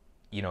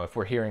if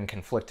we're hearing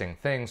conflicting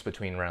things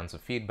between rounds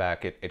of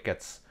feedback, it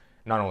gets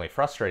not only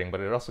frustrating, but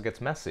it also gets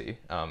messy.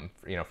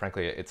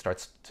 Frankly, it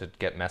starts to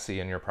get messy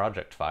in your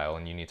project file,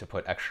 and you need to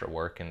put extra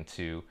work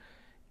into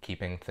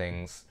keeping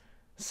things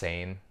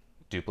sane,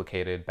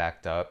 duplicated,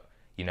 backed up.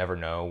 You never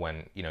know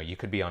when, you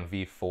could be on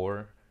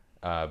V4,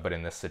 but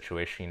in this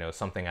situation,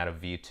 something out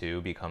of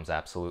V2 becomes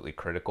absolutely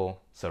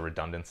critical, so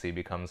redundancy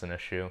becomes an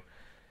issue.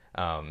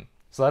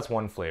 So that's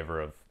one flavor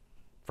of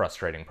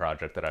frustrating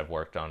project that I've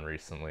worked on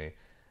recently.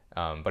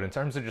 But in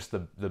terms of just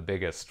the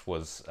biggest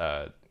was,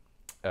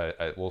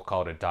 we'll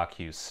call it a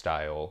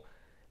docu-style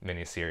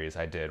miniseries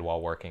I did while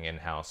working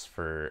in-house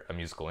for a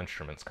musical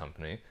instruments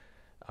company,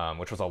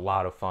 which was a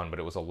lot of fun, but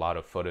it was a lot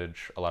of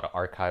footage, a lot of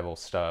archival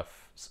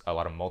stuff, a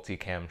lot of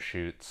multicam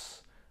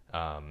shoots,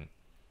 a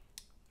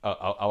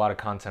lot of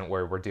content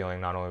where we're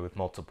dealing not only with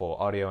multiple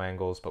audio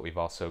angles, but we've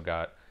also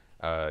got,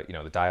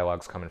 the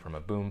dialogues coming from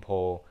a boom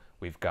pole.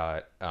 We've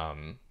got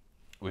mics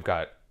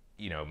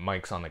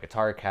on the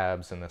guitar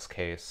cabs in this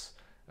case.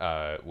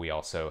 We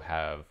also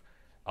have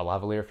a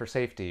lavalier for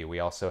safety. We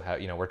also have,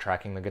 we're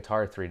tracking the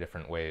guitar 3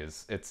 different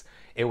ways.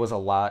 It was a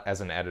lot as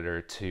an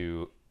editor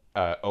to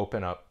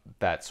open up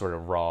that sort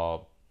of raw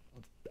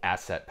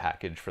asset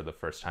package for the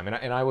first time.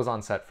 And I was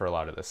on set for a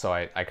lot of this, so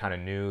I kind of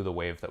knew the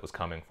wave that was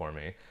coming for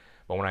me.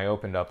 But when I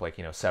opened up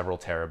several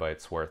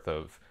terabytes worth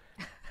of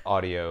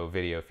audio,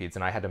 video feeds,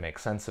 and I had to make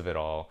sense of it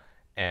all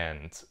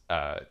and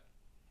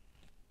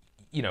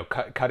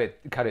cut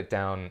it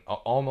down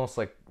almost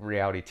like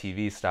reality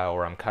TV style,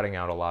 where I'm cutting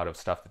out a lot of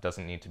stuff that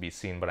doesn't need to be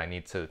seen, but I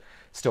need to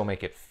still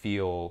make it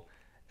feel,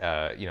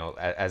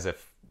 as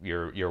if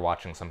you're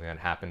watching something that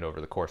happened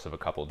over the course of a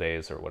couple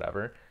days or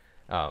whatever.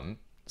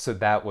 So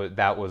that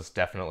was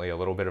definitely a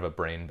little bit of a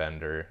brain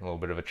bender, a little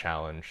bit of a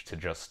challenge to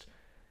just.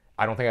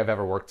 I don't think I've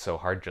ever worked so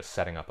hard just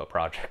setting up a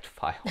project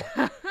file.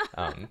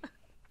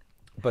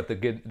 But the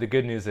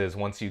good news is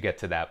once you get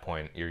to that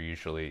point, you're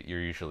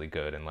usually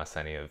good unless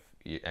any of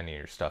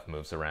your stuff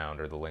moves around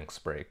or the links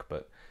break.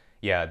 But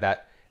yeah,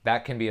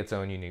 that can be its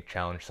own unique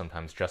challenge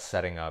sometimes. Just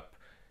setting up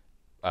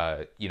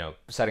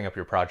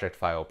your project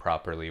file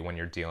properly when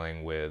you're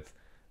dealing with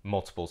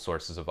multiple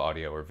sources of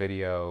audio or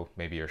video.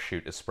 Maybe your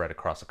shoot is spread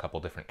across a couple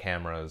different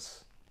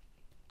cameras.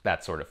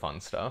 That sort of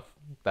fun stuff.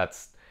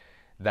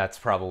 That's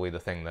probably the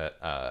thing that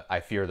I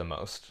fear the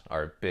most.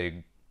 Are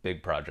big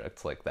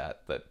projects like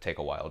that take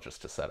a while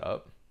just to set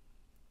up.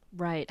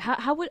 Right.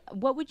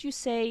 What would you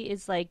say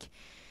is like,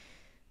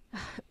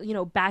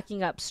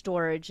 backing up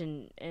storage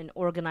and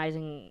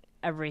organizing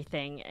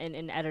everything in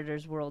an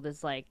editor's world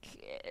is like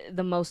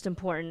the most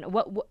important.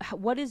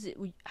 What is it?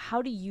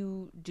 How do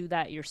you do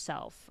that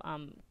yourself?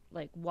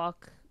 Like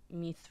walk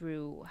me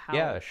through how,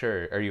 Yeah,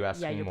 sure. Are you yeah,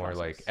 asking your more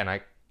like, process.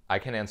 and I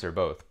can answer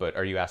both, but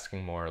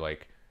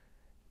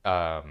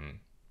um,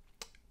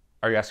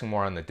 are you asking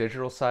more on the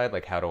digital side,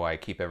 like how do I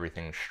keep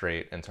everything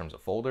straight in terms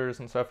of folders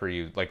and stuff? Or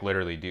you like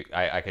literally do?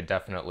 I could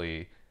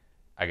definitely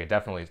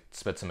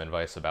spit some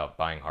advice about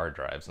buying hard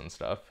drives and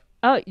stuff.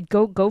 Oh,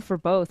 go for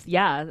both.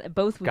 Yeah,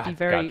 both would be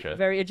very Gotcha.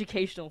 very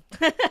educational.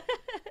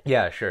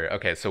 Yeah, sure.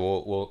 Okay, so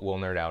we'll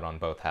nerd out on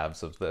both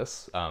halves of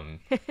this. On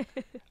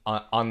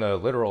the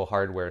literal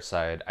hardware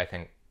side, I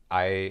think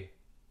I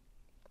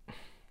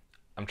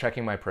I'm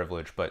checking my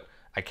privilege, but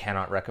I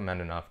cannot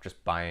recommend enough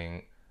just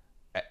buying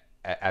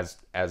as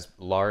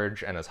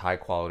large and as high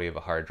quality of a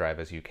hard drive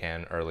as you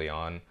can early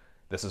on.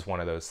 This is one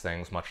of those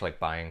things, much like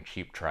buying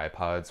cheap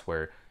tripods,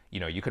 where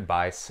you could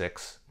buy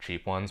six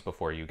cheap ones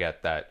before you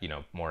get that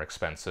more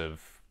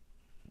expensive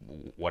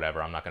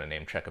whatever. I'm not going to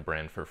name check a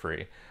brand for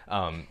free.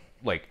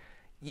 Like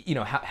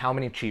how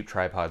many cheap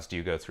tripods do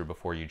you go through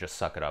before you just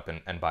suck it up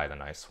and buy the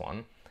nice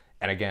one?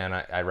 And again,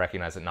 I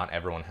recognize that not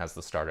everyone has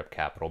the startup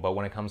capital, but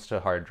when it comes to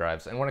hard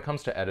drives and when it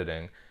comes to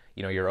editing,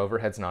 your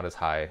overhead's not as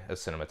high as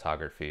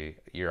cinematography.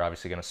 You're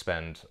obviously going to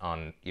spend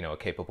on, a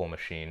capable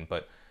machine,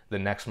 but the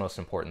next most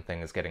important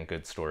thing is getting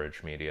good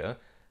storage media.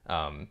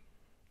 Um,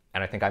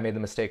 and I think I made the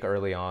mistake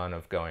early on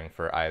of going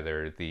for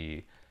either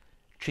the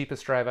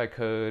cheapest drive I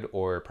could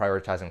or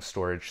prioritizing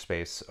storage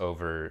space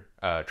over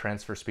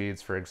transfer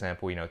speeds, for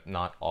example.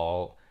 Not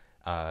all,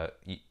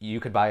 you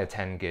could buy a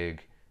 10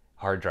 gig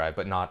hard drive,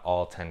 but not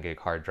all 10 gig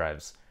hard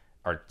drives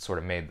are sort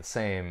of made the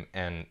same.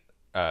 And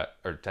or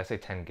did I say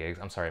 10 gigs?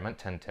 I'm sorry, I meant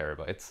 10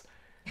 terabytes.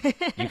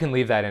 You can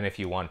leave that in if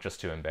you want, just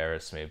to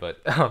embarrass me.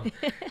 But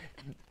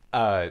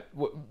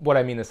what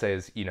I mean to say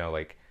is,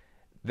 like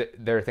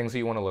there are things that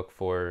you want to look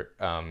for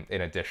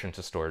in addition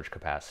to storage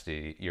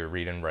capacity. Your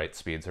read and write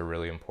speeds are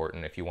really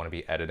important if you want to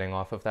be editing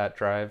off of that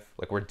drive.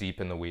 Like we're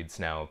deep in the weeds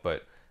now,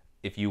 but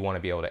if you want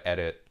to be able to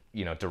edit,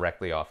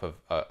 directly off of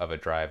a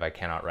drive, I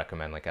cannot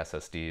recommend like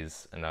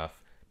SSDs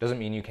enough. Doesn't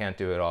mean you can't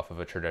do it off of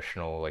a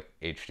traditional like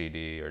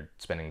HDD or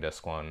spinning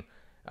disk one,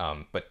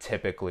 but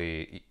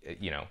typically,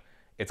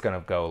 it's going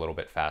to go a little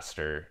bit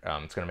faster.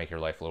 It's going to make your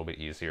life a little bit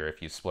easier if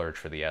you splurge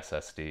for the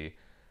SSD.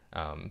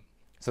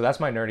 So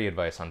that's my nerdy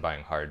advice on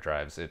buying hard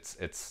drives.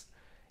 It's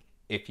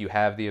if you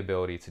have the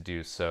ability to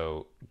do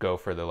so, go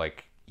for the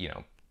like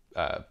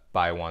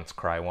buy once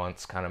cry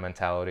once kind of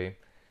mentality.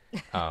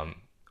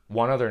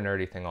 One other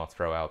nerdy thing I'll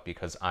throw out,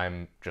 because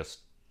I'm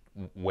just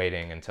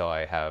waiting until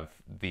I have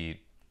the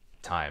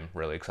time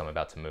really, because I'm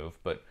about to move,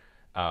 but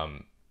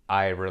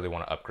I really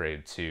want to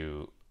upgrade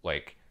to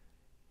like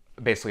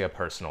basically a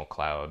personal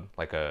cloud,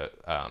 like a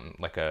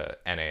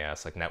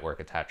NAS, like network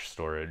attached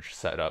storage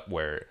setup,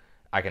 where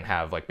I can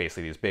have like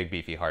basically these big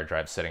beefy hard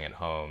drives sitting at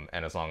home,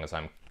 and as long as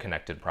I'm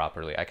connected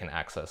properly, I can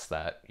access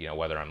that,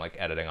 whether I'm like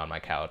editing on my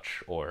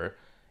couch or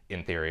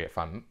in theory if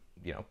I'm,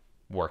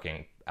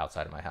 working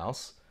outside of my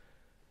house.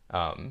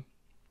 Um,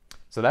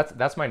 so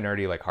that's my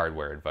nerdy like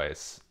hardware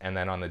advice. And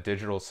then on the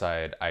digital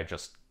side, I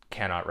just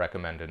cannot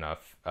recommend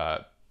enough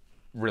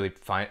really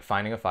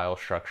finding a file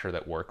structure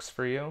that works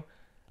for you,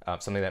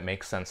 something that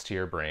makes sense to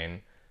your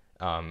brain.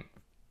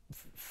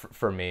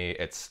 For me,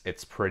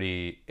 it's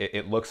pretty.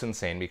 It looks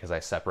insane because I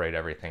separate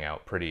everything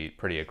out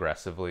pretty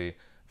aggressively.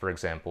 For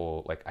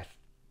example, like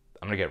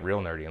I'm gonna get real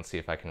nerdy and see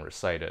if I can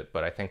recite it,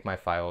 but I think my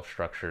file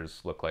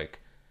structures look like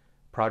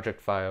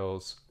project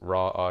files,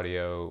 raw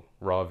audio,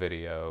 raw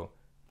video,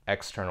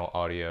 external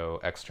audio,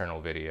 external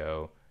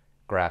video,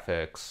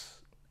 graphics,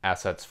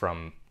 assets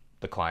from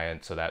the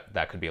client. So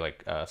that could be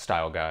like a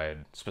style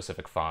guide,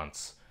 specific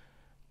fonts,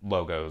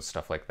 logos,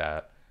 stuff like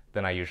that.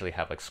 Then I usually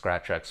have like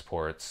scratch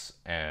exports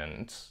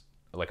and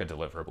like a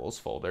deliverables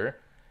folder.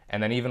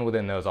 And then even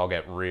within those, I'll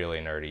get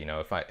really nerdy.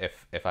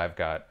 If I've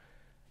got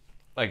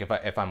like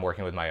if I'm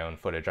working with my own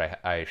footage,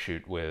 I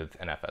shoot with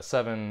an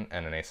FS7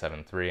 and an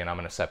A7 III, and I'm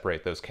going to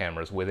separate those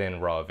cameras within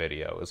raw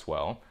video as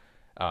well.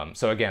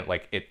 So again,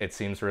 like it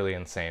seems really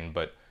insane,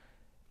 but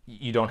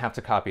you don't have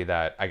to copy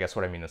that. I guess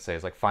what I mean to say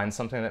is like find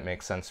something that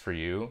makes sense for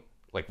you.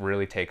 Like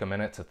really take a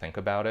minute to think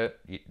about it.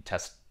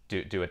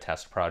 Do a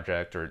test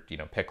project, or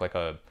pick like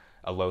a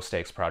low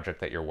stakes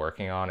project that you're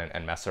working on,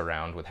 and mess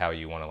around with how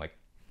you want to like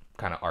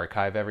kind of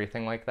archive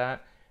everything like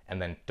that.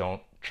 and then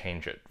don't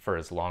change it for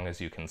as long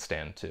as you can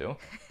stand to.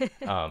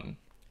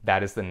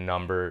 That is the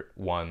number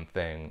one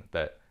thing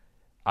that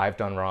I've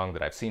done wrong,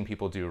 that I've seen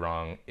people do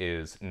wrong,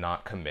 is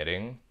not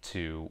committing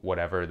to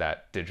whatever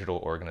that digital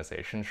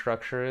organization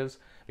structure is,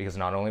 because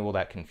not only will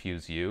that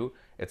confuse you,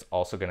 it's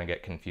also going to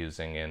get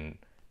confusing in,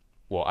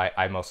 well,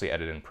 I mostly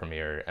edit in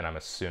Premiere, and I'm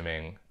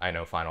assuming, I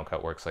know Final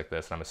Cut works like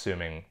this, and I'm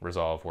assuming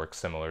Resolve works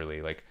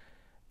similarly. Like,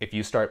 if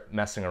you start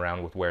messing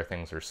around with where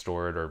things are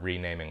stored, or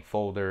renaming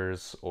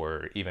folders,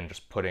 or even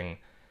just putting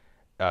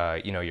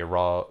your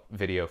raw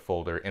video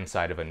folder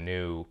inside of a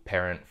new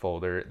parent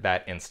folder,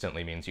 that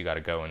instantly means you got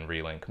to go and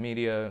relink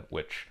media,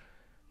 which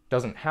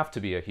doesn't have to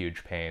be a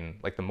huge pain.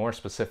 Like, the more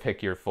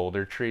specific your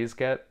folder trees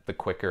get, the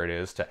quicker it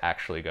is to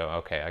actually go,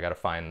 okay, I got to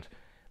find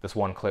this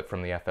one clip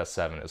from the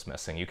FS7 is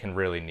missing. You can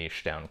really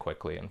niche down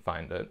quickly and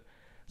find it.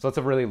 So it's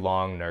a really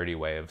long, nerdy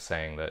way of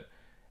saying that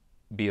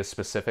be as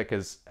specific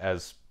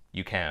as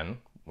you can,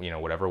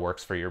 whatever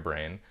works for your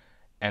brain,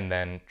 and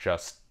then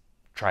just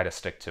try to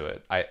stick to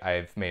it.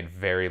 I've made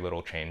very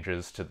little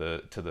changes to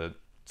the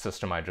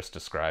system I just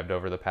described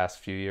over the past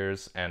few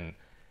years, and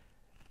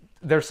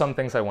there's some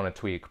things I want to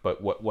tweak,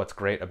 but what's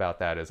great about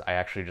that is I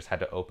actually just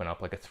had to open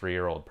up like a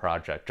 3-year-old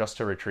project just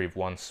to retrieve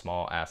one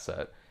small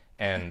asset.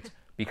 And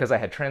because I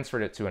had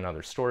transferred it to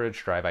another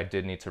storage drive, I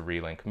did need to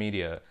relink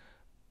media,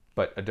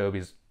 but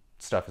Adobe's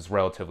stuff is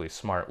relatively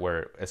smart,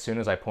 where as soon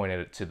as I pointed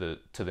it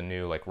to the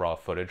new like raw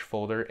footage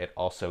folder, it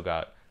also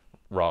got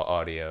raw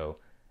audio,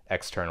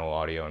 external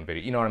audio, and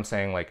video. You know what I'm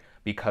saying? Like,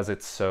 because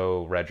it's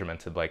so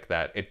regimented like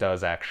that, it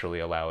does actually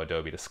allow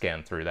Adobe to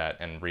scan through that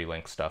and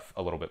relink stuff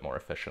a little bit more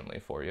efficiently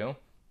for you.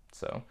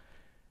 So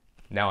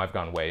now I've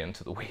gone way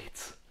into the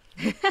weeds.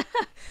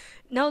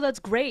 No, that's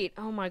great.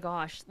 Oh my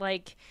gosh.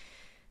 Like,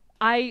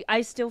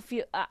 I still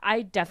feel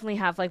I definitely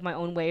have like my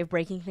own way of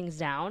breaking things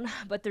down,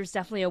 but there's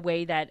definitely a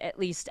way that at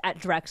least at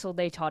Drexel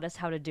they taught us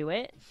how to do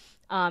it.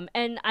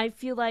 And I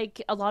feel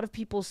like a lot of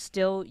people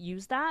still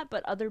use that,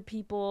 but other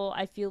people,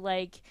 I feel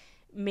like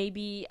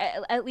maybe,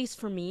 at least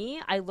for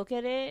me, I look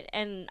at it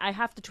and I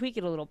have to tweak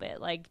it a little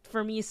bit. Like,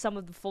 for me, some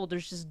of the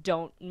folders just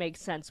don't make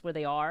sense where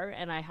they are,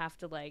 and I have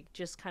to like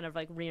just kind of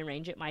like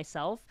rearrange it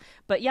myself.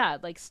 But yeah,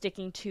 like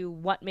sticking to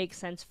what makes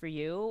sense for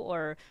you,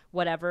 or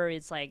whatever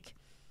is like,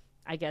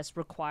 I guess,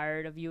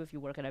 required of you if you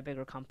work at a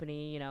bigger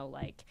company,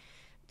 like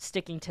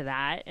sticking to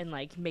that and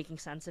like making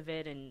sense of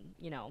it, and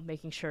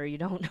making sure you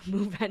don't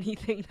move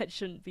anything that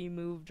shouldn't be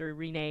moved or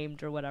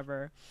renamed or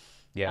whatever.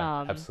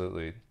 Yeah,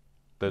 absolutely.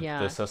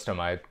 Yeah. The system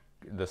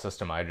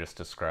I just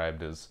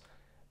described is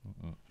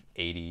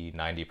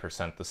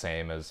 80-90% the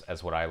same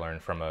as what I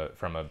learned from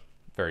a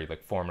very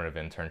like formative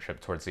internship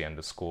towards the end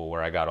of school,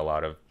 where I got a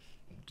lot of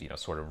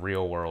sort of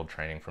real world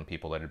training from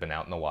people that had been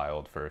out in the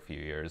wild for a few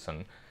years.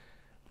 And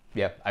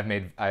yeah, I've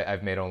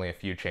made only a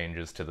few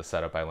changes to the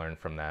setup I learned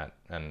from that,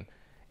 and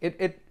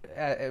it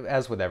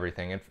as with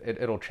everything,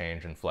 it'll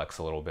change and flex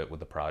a little bit with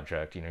the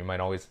project. You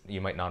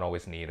might not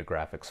always need a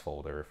graphics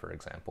folder, for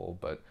example,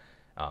 but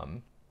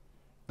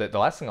the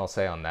last thing I'll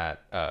say on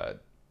that,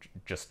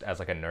 just as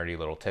like a nerdy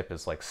little tip,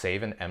 is like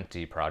save an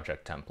empty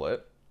project template.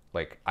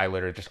 Like, I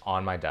literally just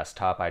on my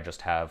desktop, I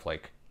just have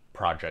like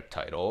project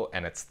title,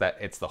 and it's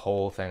the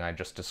whole thing I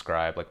just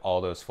described, like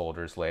all those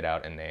folders laid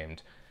out and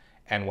named.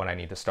 And when I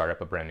need to start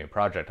up a brand new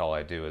project, all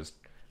I do is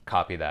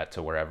copy that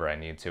to wherever I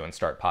need to and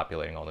start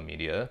populating all the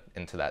media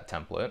into that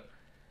template.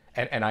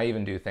 And I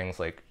even do things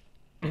like,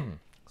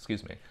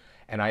 excuse me,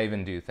 and I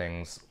even do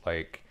things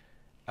like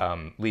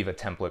leave a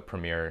template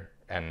Premiere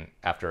and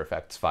After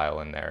Effects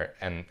file in there.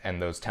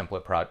 And those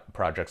template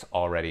projects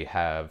already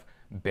have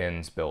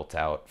bins built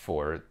out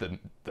for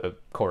the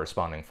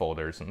corresponding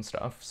folders and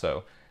stuff.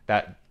 So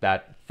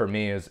that for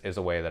me is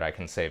a way that I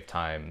can save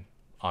time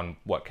on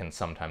what can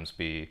sometimes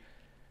be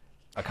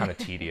a kind of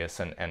tedious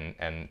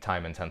and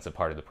time-intensive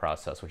part of the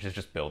process, which is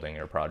just building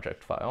your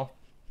project file.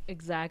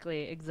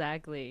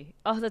 Exactly.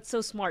 Oh, that's so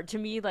smart. To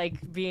me,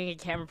 like, being a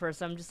camera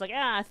person, I'm just like,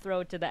 throw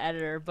it to the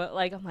editor. But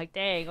like, I'm like,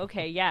 dang,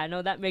 okay, yeah,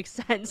 no, that makes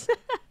sense.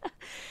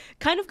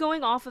 Kind of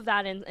going off of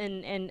that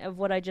and of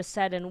what I just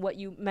said and what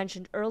you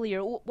mentioned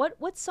earlier,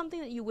 what's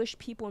something that you wish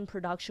people in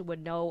production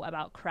would know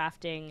about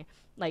crafting,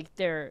 like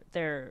their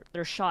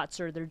shots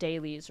or their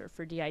dailies or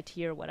for DIT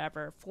or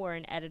whatever for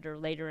an editor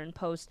later in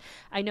post?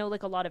 I know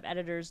like a lot of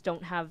editors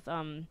don't have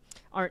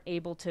aren't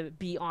able to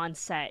be on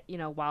set,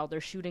 while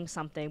they're shooting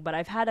something, but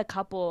I've had a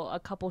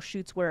couple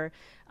shoots where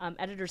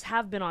editors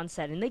have been on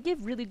set and they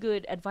give really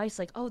good advice,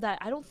 like, oh, that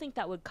I don't think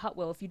that would cut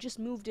well. If you just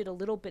moved it a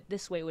little bit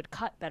this way, it would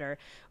cut better,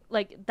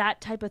 like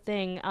that type of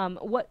thing.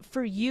 What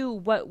for you?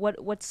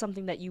 What's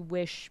something that you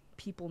wish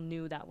people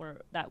knew that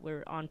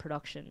were on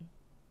production?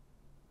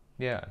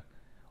 Yeah.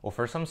 Well,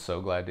 first, I'm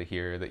so glad to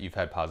hear that you've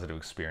had positive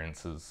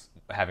experiences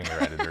having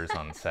your editors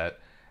on set.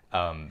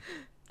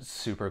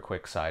 Super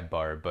quick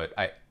sidebar, but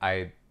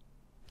I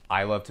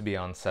love to be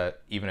on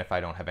set, even if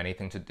I don't have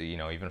anything to do,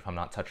 even if I'm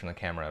not touching the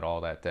camera at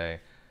all that day.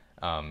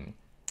 And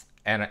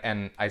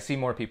I see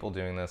more people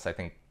doing this. I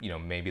think,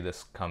 maybe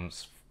this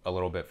comes a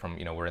little bit from,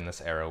 we're in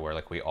this era where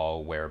like we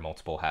all wear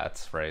multiple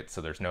hats, right?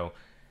 So there's no,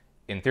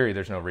 in theory,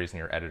 there's no reason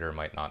your editor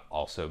might not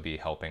also be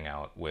helping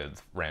out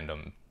with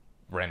random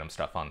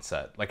stuff on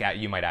set. Like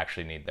you might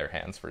actually need their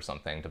hands for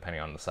something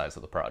depending on the size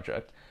of the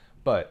project.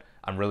 But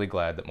I'm really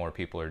glad that more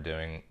people are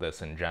doing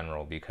this in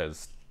general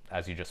because,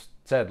 as you just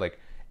said, like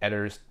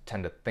editors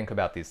tend to think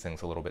about these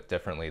things a little bit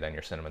differently than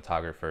your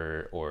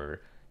cinematographer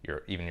or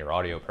even your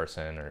audio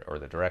person or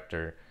the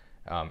director,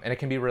 and it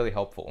can be really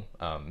helpful.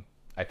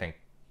 I think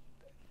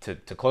to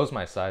close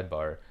my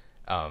sidebar,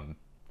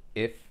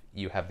 if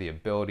you have the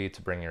ability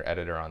to bring your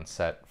editor on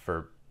set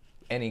for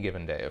any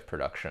given day of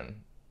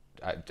production,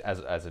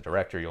 as a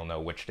director, you'll know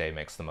which day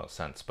makes the most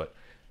sense. But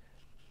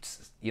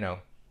you know,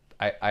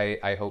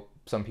 I hope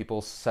some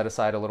people set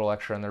aside a little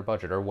extra in their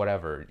budget or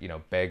whatever,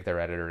 beg their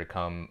editor to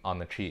come on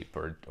the cheap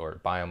or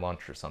buy them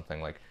lunch or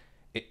something. Like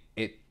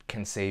it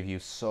can save you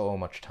so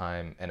much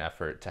time and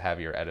effort to have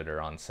your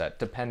editor on set,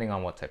 depending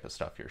on what type of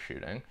stuff you're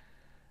shooting.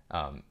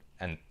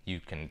 And you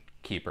can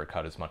keep or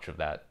cut as much of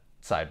that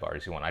sidebar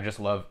as you want.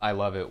 I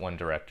love it when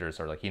directors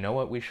are like, you know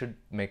what we should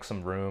make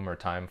some room or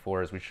time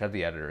for is we should have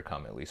the editor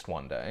come at least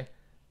one day.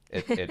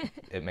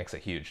 It makes a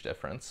huge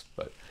difference.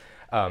 But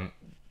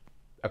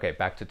okay,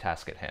 back to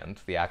task at hand,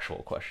 the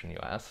actual question you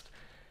asked.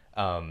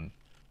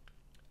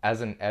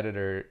 As an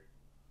editor,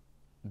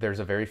 there's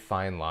a very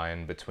fine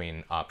line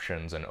between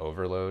options and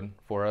overload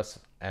for us,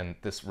 and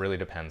this really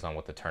depends on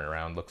what the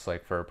turnaround looks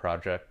like for a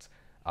project.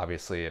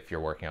 Obviously, if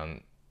you're working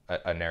on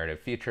a narrative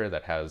feature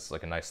that has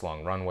like a nice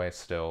long runway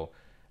still,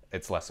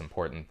 it's less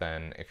important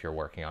than if you're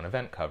working on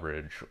event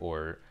coverage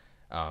or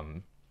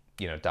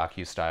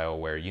docu-style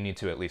where you need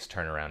to at least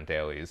turn around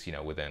dailies,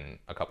 within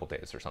a couple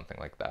days or something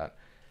like that.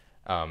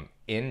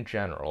 In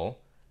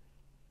general,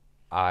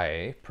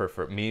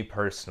 me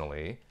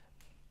personally,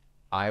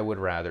 I would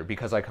rather,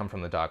 because I come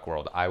from the doc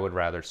world, I would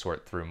rather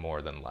sort through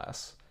more than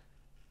less.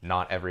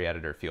 Not every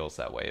editor feels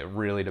that way. It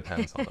really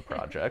depends on the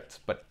project,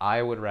 but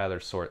I would rather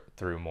sort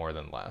through more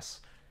than less.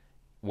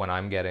 When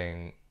I'm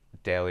getting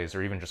dailies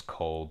or even just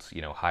cold,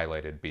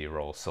 highlighted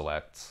B-roll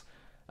selects,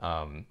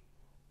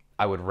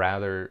 I would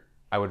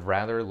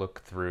rather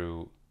look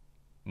through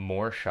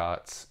more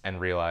shots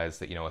and realize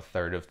that, a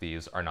third of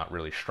these are not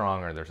really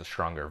strong or there's a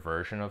stronger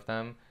version of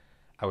them.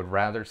 I would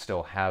rather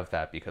still have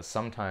that because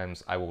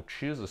sometimes I will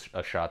choose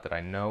a shot that I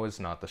know is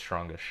not the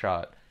strongest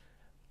shot,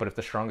 but if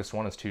the strongest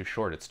one is too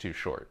short, it's too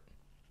short.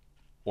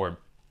 Or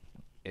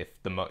if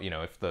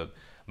if the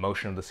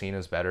motion of the scene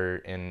is better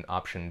in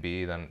option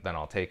B, then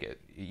I'll take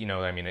it.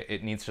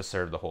 It needs to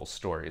serve the whole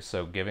story.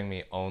 So giving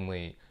me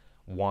only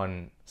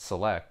one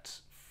select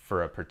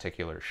for a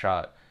particular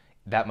shot,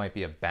 that might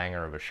be a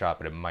banger of a shot,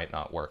 but it might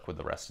not work with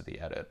the rest of the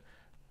edit.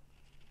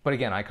 But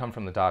again, I come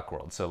from the doc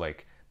world, so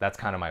like that's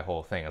kind of my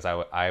whole thing is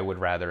I would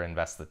rather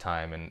invest the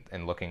time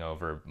in looking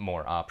over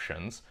more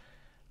options.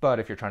 But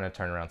if you're trying to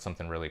turn around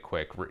something really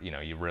quick,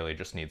 you really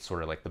just need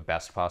sort of like the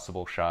best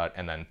possible shot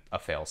and then a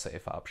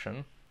fail-safe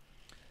option.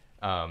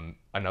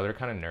 Another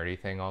kind of nerdy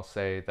thing I'll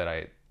say that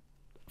I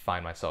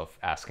find myself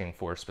asking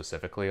for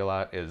specifically a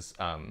lot is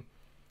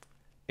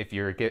if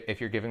you're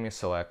giving me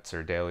selects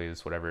or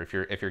dailies, whatever,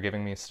 if you're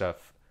giving me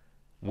stuff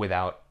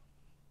without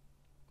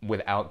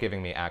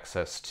giving me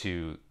access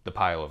to the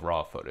pile of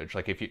raw footage,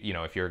 like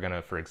if you're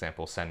gonna, for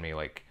example, send me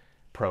like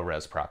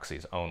ProRes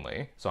proxies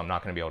only, so I'm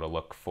not gonna be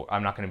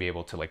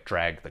able to like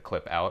drag the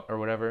clip out or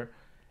whatever.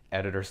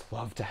 Editors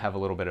love to have a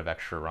little bit of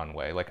extra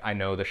runway. Like I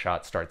know the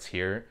shot starts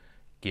here.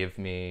 Give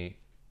me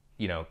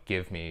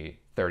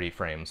 30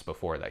 frames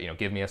before that.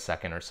 Give me a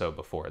second or so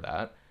before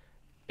that.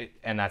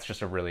 And that's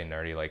just a really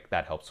nerdy, like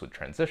that helps with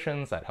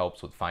transitions, that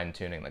helps with fine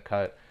tuning the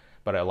cut.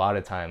 But a lot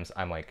of times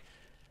I'm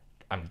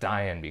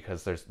dying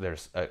because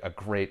there's a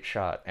great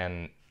shot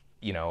and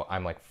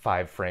I'm like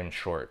 5 frames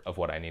short of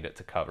what I need it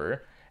to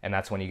cover. And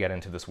that's when you get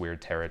into this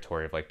weird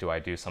territory of like, do I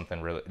do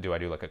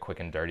like a quick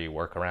and dirty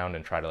workaround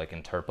and try to like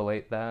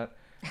interpolate that?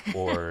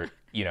 Or,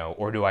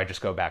 or do I just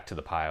go back to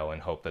the pile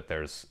and hope that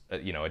there's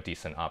a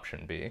decent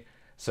option B?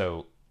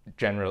 So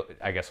generally,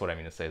 I guess what I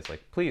mean to say is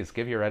like, please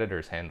give your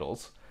editors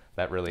handles.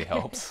 That really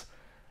helps.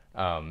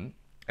 And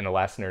the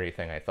last nerdy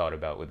thing I thought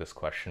about with this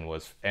question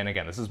was, and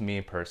again, this is me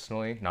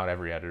personally, not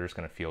every editor is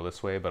going to feel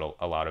this way, but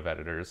a lot of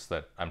editors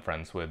that I'm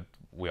friends with,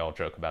 we all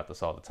joke about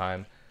this all the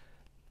time.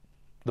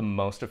 The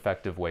most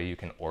effective way you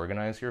can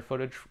organize your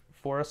footage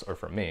for us, or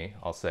for me,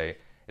 I'll say,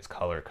 is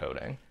color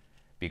coding.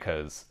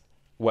 Because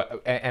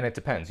and it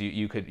depends.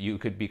 You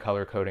could be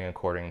color coding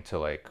according to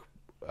like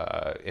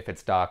if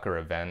it's doc or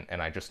event,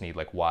 and I just need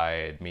like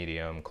wide,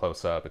 medium,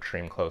 close up,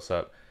 extreme close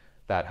up,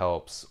 that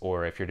helps.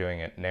 Or if you're doing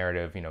it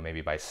narrative,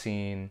 maybe by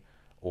scene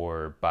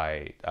or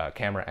by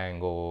camera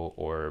angle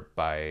or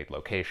by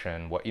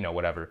location,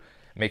 whatever.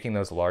 Making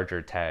those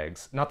larger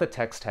tags. Not that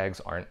text tags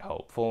aren't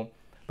helpful,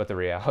 but the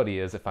reality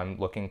is if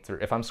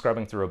I'm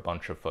scrubbing through a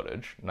bunch of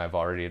footage, and I've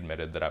already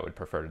admitted that I would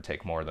prefer to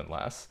take more than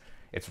less,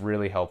 it's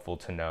really helpful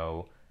to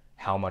know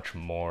how much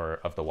more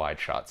of the wide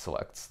shot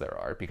selects there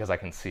are, because I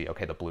can see,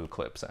 okay, the blue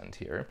clips end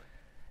here.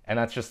 And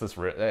that's just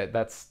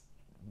that's,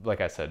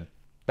 like I said,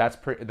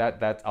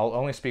 that's I'll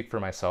only speak for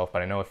myself,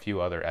 but I know a few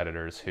other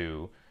editors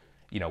who,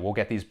 we'll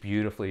get these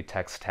beautifully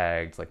text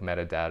tagged, like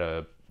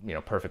metadata,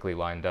 perfectly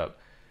lined up,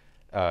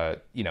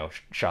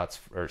 shots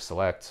or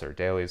selects or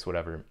dailies,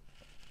 whatever.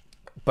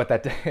 But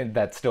that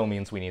that still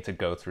means we need to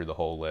go through the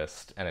whole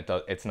list, and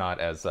it's not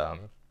as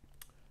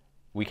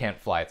we can't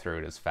fly through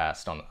it as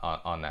fast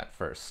on that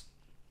first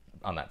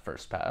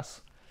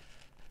pass.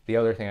 The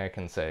other thing I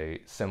can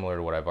say, similar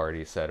to what I've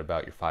already said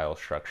about your file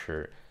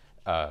structure,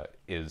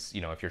 is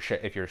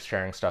if you're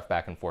sharing stuff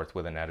back and forth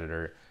with an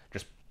editor,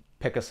 just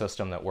pick a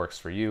system that works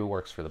for you,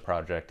 works for the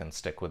project, and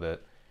stick with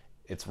it.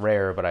 It's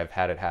rare, but I've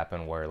had it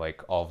happen where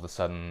like all of a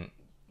sudden,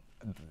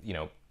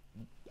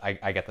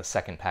 I get the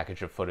second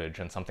package of footage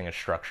and something is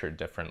structured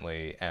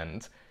differently,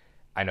 and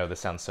I know this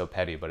sounds so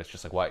petty, but it's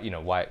just like,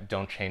 why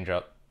don't change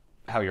up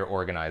how you're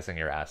organizing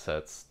your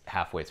assets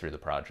halfway through the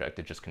project?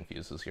 It just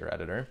confuses your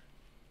editor.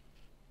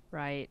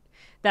 Right.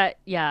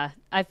 Yeah,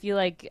 I feel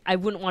like I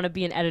wouldn't want to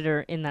be an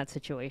editor in that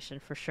situation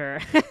for sure.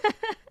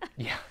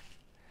 Yeah.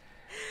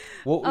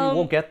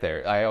 We'll get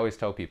there. I always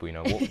tell people,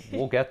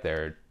 we'll get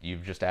there.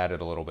 You've just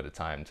added a little bit of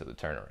time to the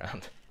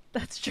turnaround.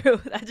 That's true.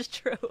 That is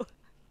true.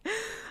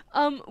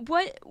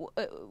 What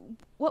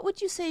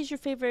would you say is your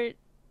favorite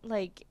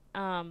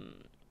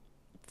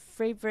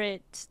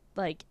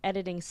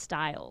editing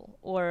style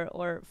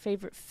or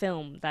favorite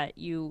film that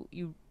you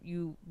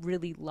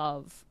really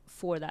love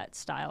for that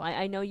style?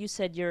 I know you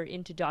said you're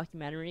into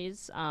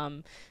documentaries.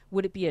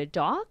 Would it be a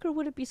doc or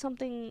would it be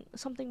something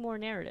more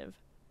narrative?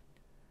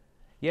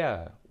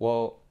 Yeah,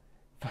 well,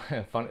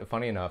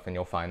 funny enough, and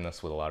you'll find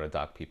this with a lot of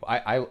doc people.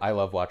 I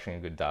love watching a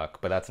good doc,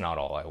 but that's not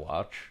all I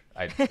watch.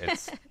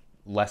 It's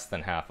less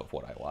than half of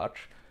what I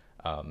watch.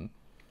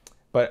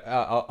 But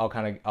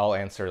I'll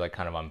answer like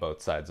kind of on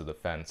both sides of the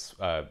fence,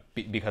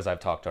 because I've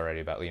talked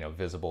already about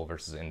visible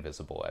versus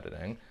invisible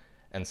editing.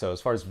 And so as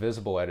far as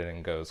visible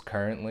editing goes,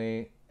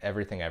 currently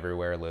Everything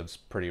Everywhere lives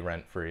pretty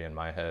rent free in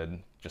my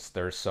head. Just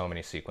there's so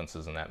many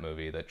sequences in that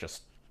movie that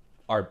just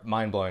are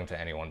mind blowing to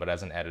anyone. But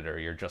as an editor,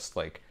 you're just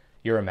like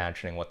you're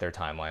imagining what their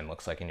timeline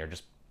looks like, and you're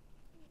just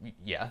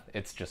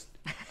it's just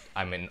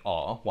I'm in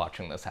awe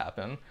watching this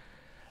happen.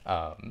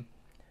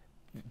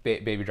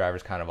 Baby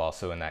Driver's kind of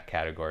also in that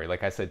category.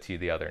 Like I said to you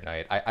the other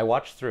night, I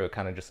watched through it,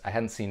 kind of just I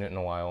hadn't seen it in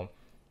a while.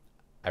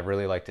 I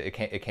really liked it.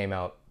 It came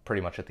out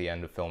pretty much at the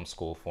end of film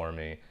school for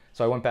me,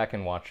 so I went back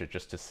and watched it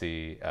just to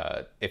see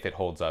if it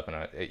holds up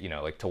and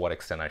like to what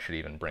extent I should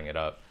even bring it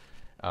up.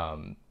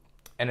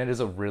 And it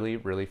is a really,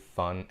 really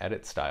fun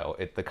edit style.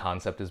 The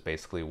concept is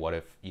basically what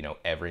if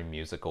every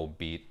musical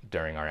beat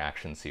during our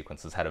action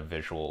sequences had a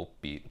visual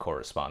beat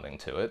corresponding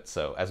to it.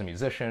 So as a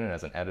musician and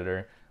as an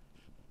editor,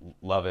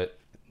 love it.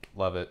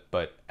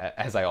 But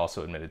as I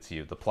also admitted to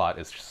you, the plot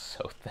is just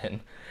so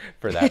thin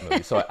for that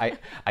movie. So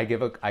I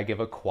give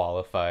a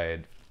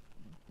qualified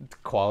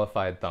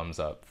thumbs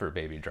up for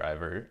Baby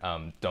Driver.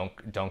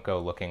 Don't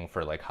go looking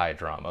for like high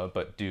drama,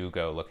 but do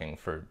go looking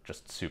for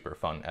just super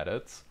fun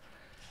edits.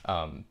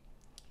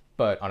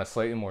 But on a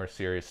slightly more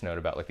serious note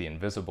about like the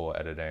invisible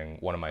editing,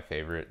 one of my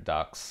favorite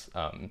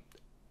documentaries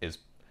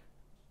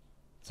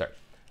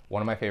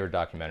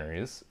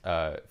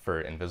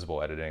for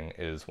invisible editing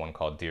is one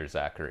called Dear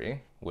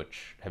Zachary.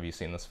 Which, have you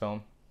seen this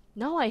film?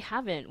 No, I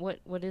haven't.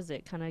 What is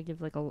it? Kind of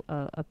give like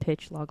a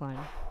pitch logline.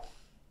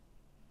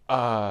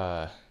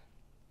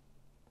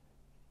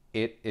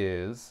 It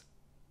is.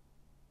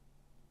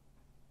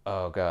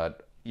 Oh God,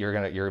 you're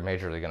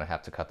majorly gonna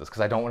have to cut this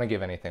because I don't want to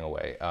give anything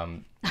away.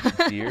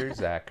 Dear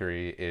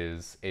Zachary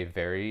is a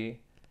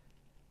very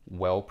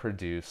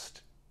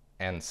well-produced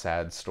and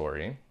sad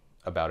story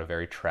about a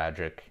very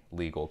tragic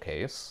legal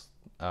case.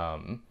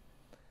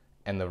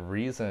 And the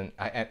reason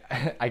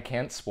I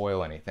can't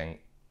spoil anything.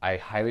 I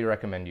highly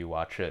recommend you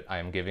watch it. I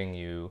am giving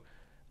you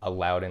a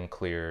loud and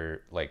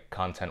clear like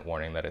content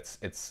warning that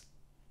it's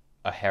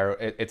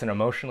an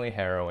emotionally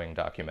harrowing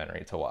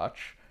documentary to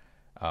watch.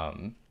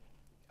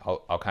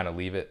 I'll kind of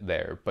leave it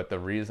there. But the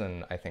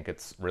reason I think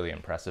it's really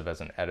impressive as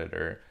an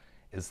editor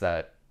is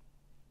that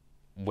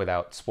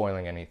without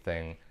spoiling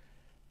anything,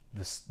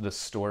 the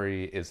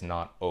story is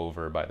not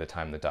over by the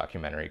time the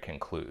documentary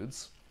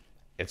concludes.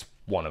 It's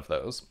one of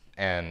those.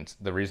 And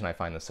the reason I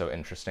find this so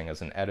interesting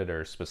as an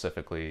editor,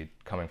 specifically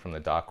coming from the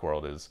doc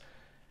world, is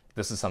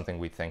this is something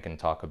we think and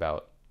talk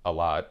about a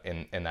lot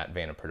in that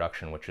vein of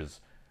production, which is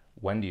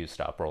when do you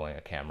stop rolling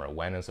a camera?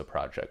 When is a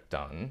project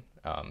done?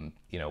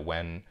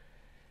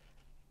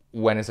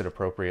 When is it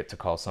appropriate to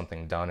call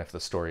something done if the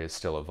story is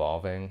still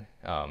evolving?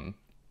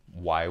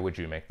 Why would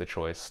you make the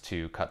choice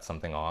to cut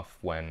something off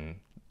when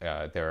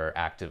there are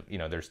active,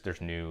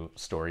 there's new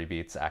story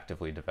beats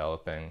actively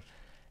developing?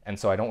 And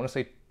so I don't want to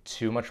say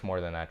too much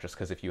more than that, just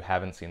because if you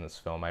haven't seen this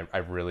film, I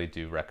really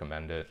do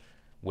recommend it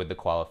with the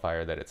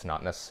qualifier that it's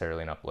not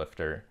necessarily an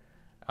uplifter.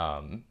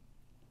 I'm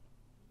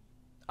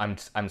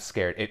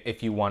scared.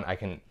 If you want, I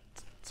can.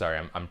 Sorry,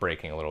 I'm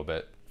breaking a little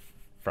bit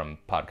from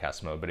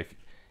podcast mode, but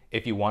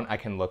if you want, I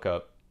can look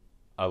up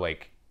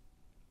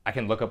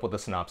what the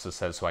synopsis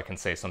says, so I can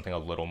say something a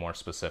little more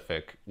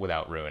specific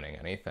without ruining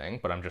anything.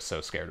 But I'm just so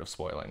scared of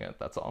spoiling it.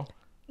 That's all.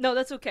 No,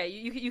 that's okay.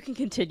 You can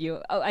continue.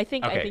 Oh, I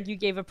Okay. think you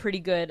gave a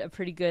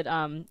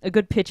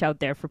good pitch out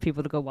there for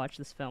people to go watch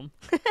this film.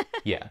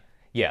 Yeah.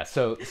 Yeah.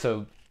 So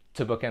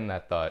to bookend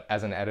that thought,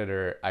 as an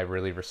editor, I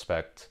really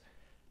respect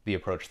the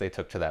approach they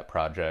took to that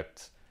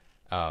project,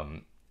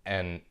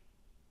 and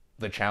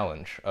the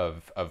challenge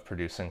of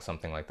producing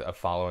something like that, of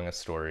following a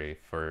story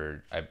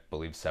for I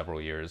believe several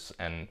years,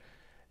 and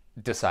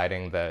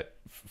deciding that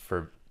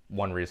for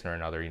one reason or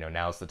another,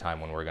 now's the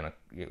time when we're gonna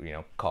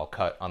call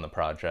cut on the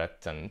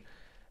project, and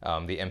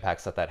the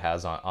impacts that that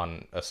has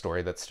on a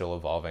story that's still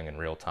evolving in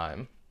real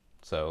time.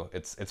 So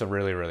it's a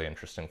really really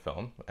interesting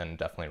film, and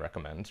definitely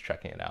recommend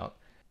checking it out.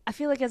 I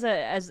feel like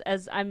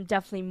as I'm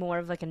definitely more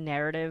of like a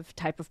narrative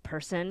type of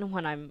person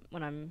when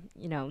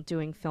I'm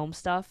doing film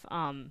stuff.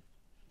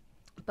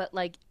 But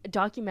like a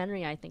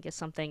documentary, I think is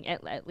something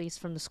at least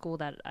from the school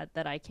that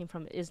I came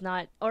from is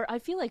not, or I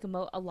feel like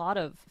a lot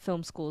of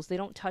film schools they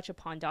don't touch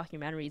upon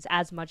documentaries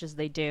as much as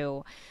they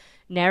do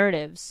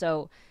narratives.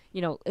 So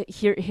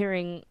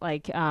hearing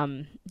like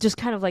just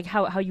kind of like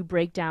how you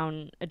break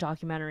down a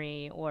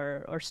documentary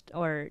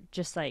or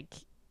just like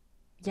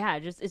yeah,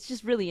 just it's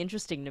just really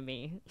interesting to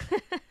me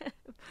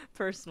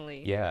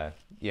personally. Yeah,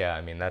 yeah.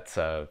 I mean, that's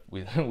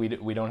we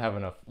don't have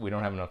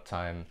enough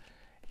time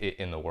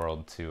in the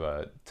world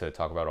to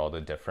talk about all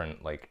the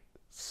different like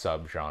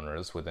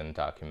subgenres within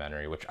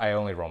documentary, which I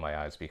only roll my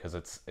eyes because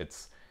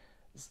it's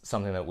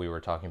something that we were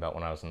talking about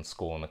when I was in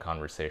school, and the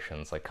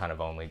conversations like kind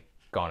of only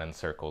gone in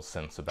circles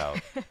since about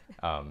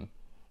um,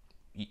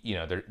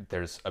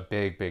 there's a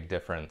big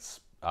difference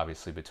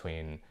obviously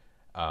between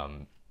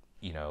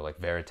like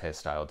verite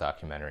style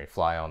documentary,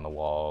 fly on the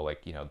wall,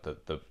 like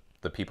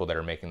the people that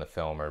are making the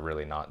film are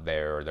really not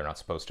there, or they're not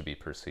supposed to be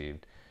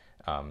perceived,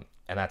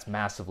 and that's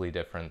massively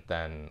different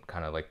than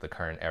kind of like the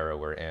current era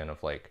we're in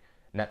of like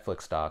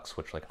Netflix docs,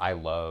 which like I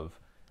love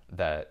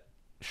that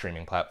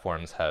streaming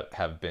platforms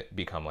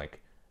become like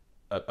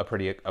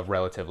a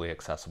relatively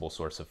accessible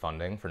source of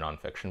funding for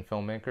nonfiction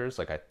filmmakers.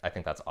 Like I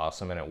think that's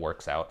awesome, and it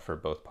works out for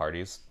both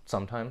parties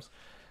sometimes.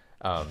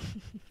 Um,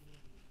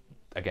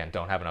 Again,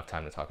 don't have enough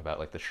time to talk about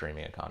like the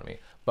streaming economy.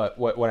 But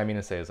what I mean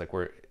to say is like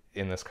we're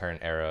in this current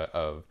era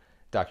of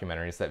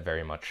documentaries that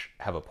very much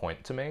have a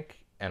point to make,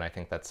 and I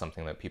think that's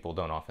something that people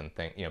don't often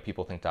think.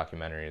 People think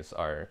documentaries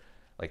are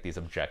like these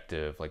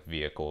objective like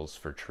vehicles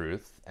for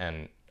truth,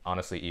 and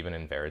honestly, even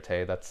in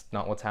verite, that's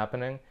not what's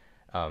happening.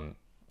 Um,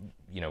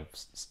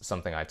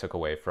 Something I took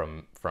away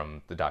from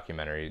the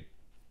documentary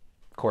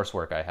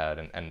coursework I had,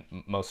 and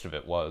most of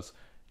it was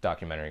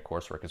documentary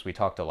coursework, is we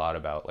talked a lot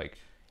about like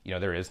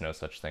there is no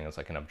such thing as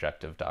like an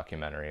objective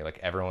documentary. Like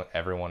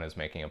everyone is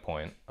making a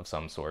point of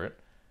some sort,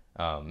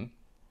 and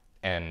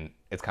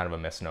it's kind of a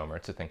misnomer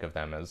to think of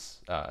them as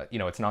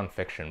it's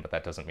nonfiction, but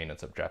that doesn't mean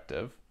it's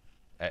objective.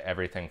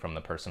 Everything from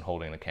the person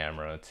holding the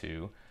camera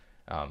to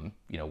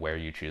where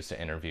you choose to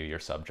interview your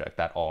subject,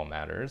 that all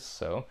matters.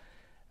 So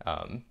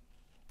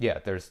yeah,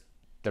 there's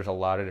a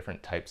lot of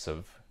different types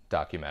of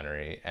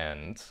documentary,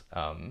 and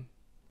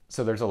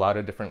so there's a lot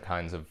of different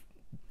kinds of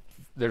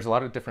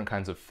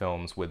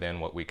films within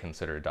what we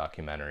consider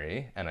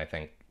documentary, and I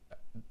think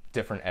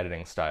different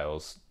editing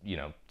styles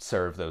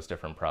serve those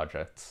different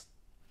projects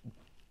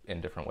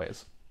in different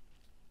ways.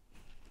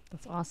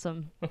 That's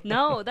awesome.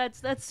 No,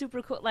 that's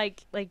super cool.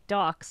 Like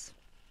docs.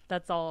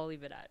 That's all I'll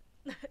leave it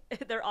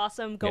at. They're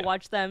awesome. Go Yeah.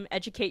 watch them.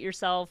 Educate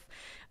yourself.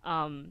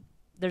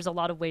 There's a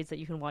lot of ways that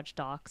you can watch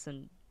docs,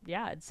 and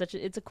yeah,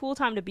 it's a cool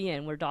time to be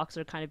in where docs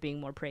are kind of being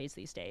more praised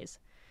these days,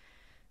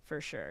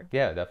 for sure.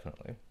 Yeah,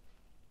 definitely.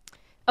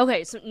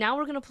 Okay, so now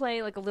we're gonna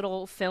play like a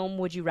little film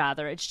Would You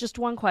Rather. It's just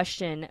one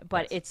question,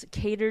 but Nice. it's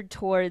catered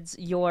towards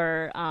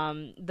your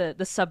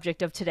the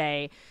subject of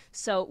today.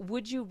 So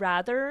would you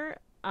rather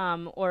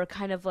or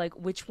kind of like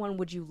which one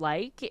would you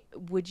like?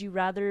 Would you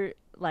rather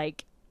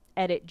like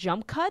edit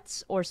jump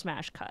cuts or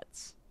smash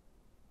cuts?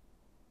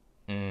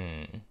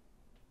 Mm.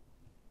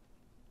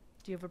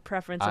 Do you have a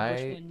preference of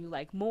which I one you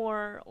like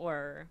more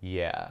or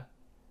Yeah,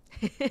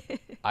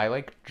 I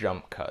like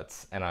jump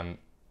cuts, and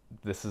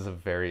this is a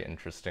very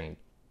interesting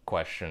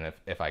question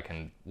if I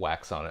can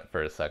wax on it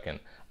for a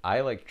second.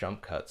 I like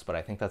jump cuts, but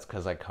I think that's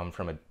because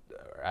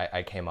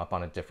I came up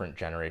on a different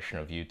generation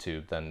of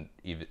YouTube than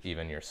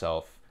even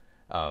yourself.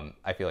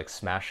 I feel like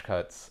smash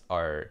cuts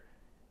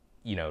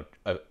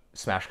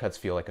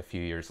feel like a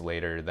few years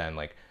later than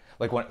like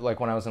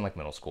when I was in like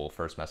middle school,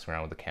 first messing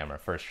around with the camera,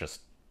 first just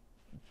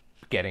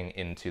getting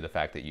into the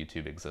fact that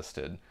YouTube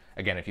existed.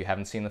 Again, if you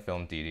haven't seen the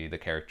film Dee Dee, the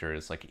character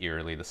is like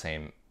eerily the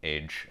same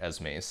age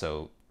as me,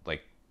 so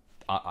like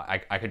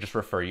I could just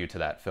refer you to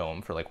that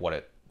film for like what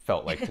it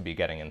felt like to be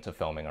getting into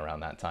filming around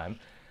that time.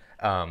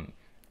 Um,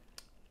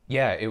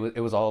 yeah, it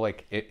was all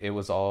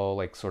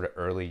like sort of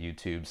early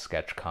YouTube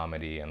sketch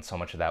comedy, and so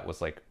much of that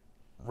was like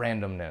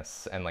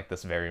randomness and like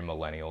this very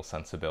millennial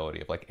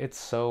sensibility of like it's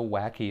so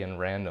wacky and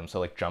random. So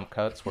like jump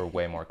cuts were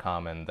way more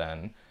common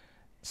than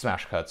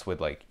smash cuts with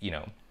like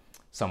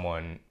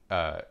someone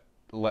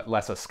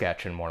less a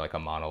sketch and more like a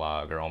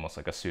monologue or almost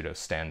like a pseudo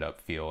stand-up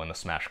feel, and the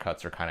smash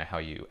cuts are kind of how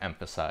you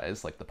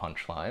emphasize like the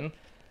punchline,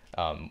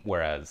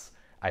 whereas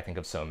I think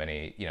of so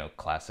many,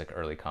 classic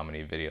early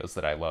comedy videos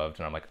that I loved,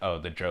 and I'm like, oh,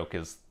 the joke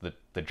is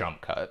the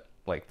jump cut.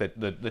 Like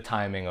the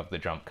timing of the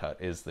jump cut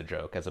is the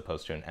joke as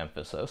opposed to an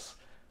emphasis.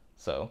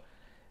 So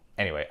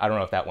anyway, I don't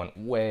know if that went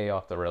way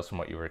off the rails from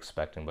what you were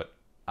expecting, but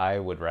I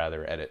would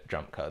rather edit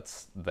jump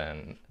cuts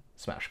than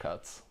smash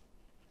cuts.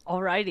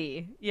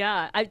 Alrighty.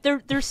 Yeah.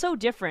 They're so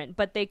different,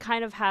 but they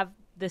kind of have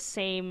the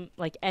same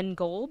like end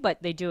goal,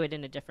 but they do it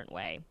in a different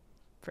way,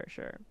 for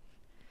sure.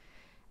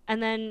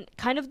 And then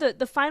kind of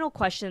the final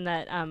question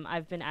that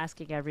I've been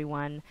asking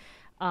everyone,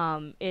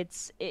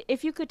 it's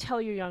if you could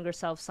tell your younger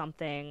self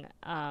something,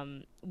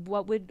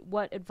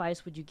 what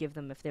advice would you give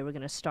them if they were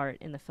going to start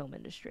in the film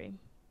industry?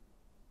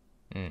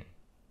 I'm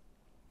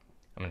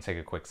going to take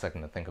a quick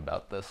second to think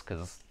about this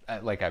because,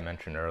 like I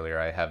mentioned earlier,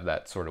 I have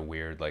that sort of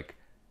weird, like,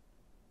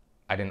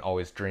 I didn't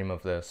always dream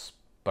of this,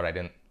 but I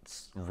didn't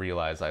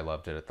realize I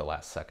loved it at the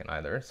last second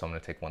either. So I'm going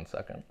to take 1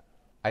 second.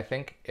 I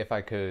think if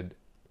I could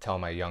tell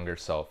my younger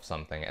self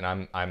something,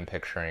 and I'm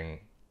picturing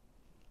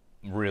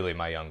really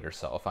my younger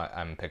self.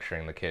 I'm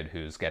picturing the kid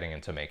who's getting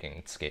into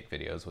making skate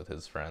videos with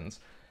his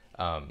friends.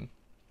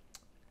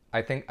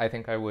 I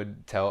think I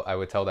would tell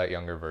that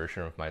younger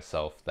version of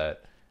myself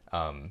that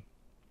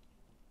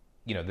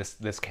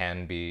this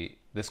could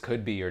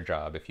be your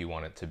job if you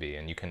want it to be,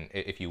 and you can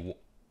if you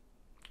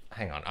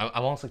hang on. I'm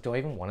almost like, do I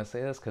even want to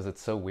say this because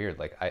it's so weird?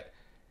 Like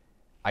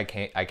I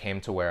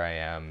came to where I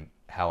am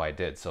how I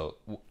did. So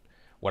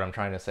what I'm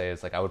trying to say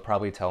is, like, I would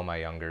probably tell my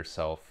younger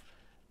self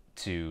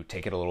to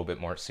take it a little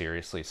bit more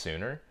seriously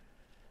sooner.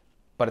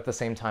 But at the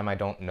same time, I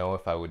don't know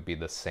if I would be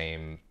the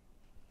same,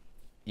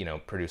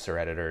 producer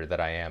editor that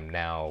I am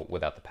now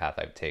without the path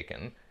I've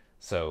taken.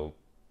 So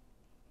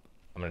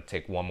I'm going to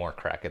take one more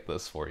crack at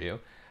this for you.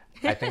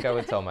 I think I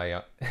would tell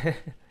my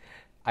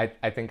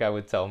I think I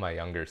would tell my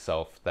younger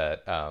self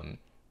that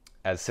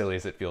as silly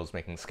as it feels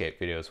making skate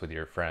videos with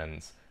your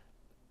friends,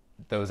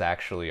 those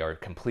actually are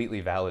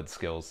completely valid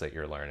skills that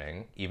you're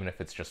learning, even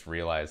if it's just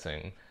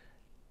realizing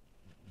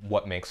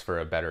what makes for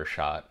a better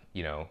shot,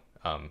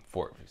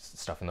 for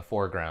stuff in the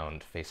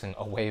foreground, facing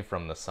away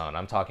from the sun.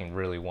 I'm talking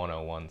really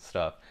 101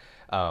 stuff.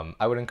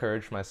 I would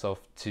encourage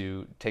myself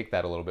to take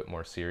that a little bit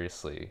more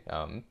seriously,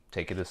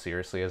 take it as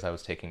seriously as I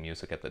was taking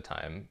music at the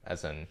time,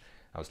 as in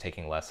I was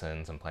taking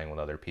lessons and playing with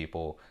other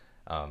people.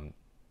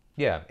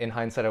 In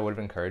hindsight, I would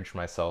have encouraged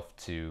myself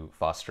to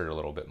foster it a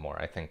little bit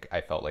more. I think I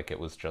felt like it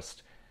was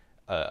just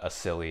a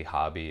silly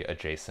hobby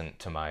adjacent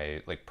to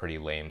my like pretty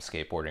lame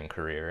skateboarding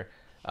career.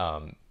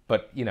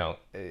 But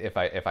if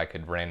I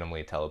could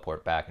randomly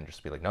teleport back and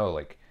just be like, no,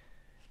 like,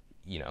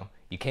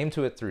 you came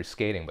to it through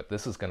skating, but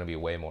this is going to be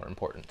way more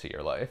important to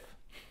your life.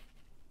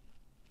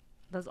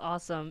 That's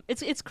awesome.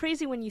 It's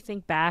crazy when you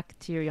think back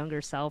to your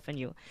younger self and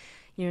you're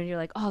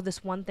like, oh,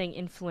 this one thing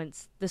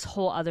influenced this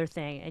whole other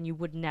thing, and you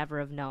would never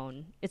have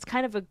known. It's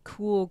kind of a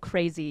cool,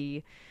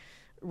 crazy,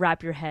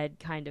 wrap your head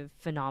kind of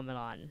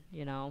phenomenon,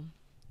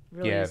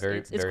 Really, yeah,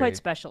 it's quite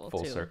special,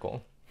 full too.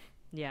 circle.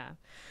 Yeah.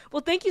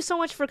 Well, thank you so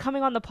much for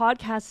coming on the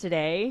podcast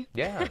today.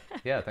 Yeah,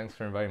 thanks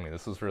for inviting me.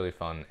 This was really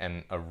fun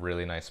and a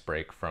really nice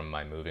break from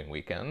my moving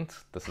weekend.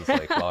 This is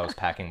like, while I was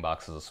packing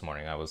boxes this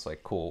morning, I was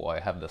like, cool, well, I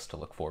have this to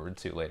look forward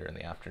to later in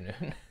the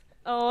afternoon.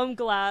 Oh, I'm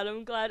glad.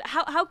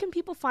 How can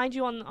people find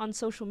you on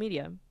social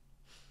media?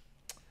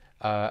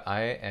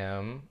 I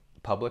am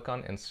public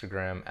on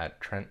Instagram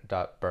at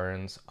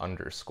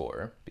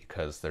Trent.Burns_,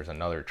 because there's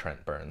another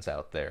Trent Burns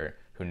out there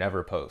who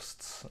never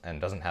posts and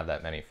doesn't have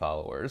that many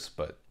followers,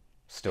 but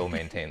still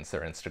maintains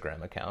their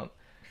Instagram account.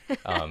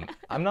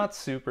 I'm not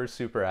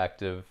super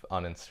active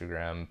on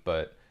Instagram,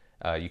 but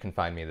you can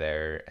find me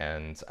there,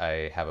 and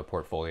I have a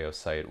portfolio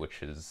site,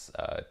 which is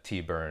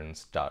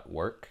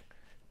tburns.work.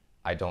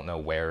 I don't know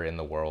where in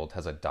the world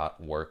has a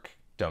 .work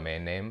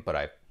domain name,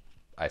 but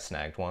I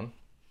snagged one,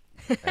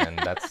 and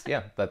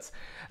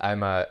I'm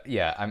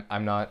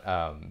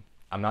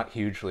not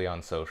hugely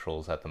on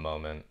socials at the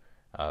moment.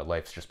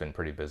 Life's just been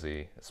pretty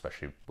busy,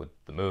 especially with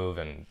the move,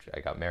 and I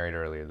got married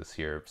earlier this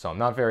year, so I'm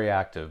not very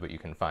active, but you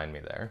can find me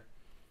there.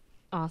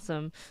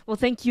 Awesome. Well,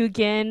 thank you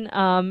again,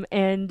 I'll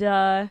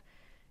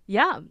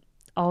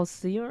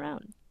see you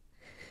around.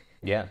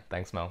 Yeah,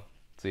 thanks, Mel.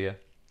 See ya.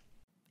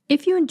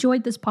 If you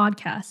enjoyed this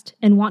podcast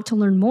and want to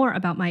learn more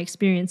about my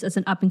experience as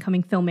an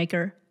up-and-coming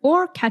filmmaker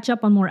or catch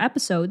up on more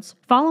episodes,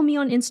 follow me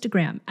on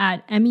Instagram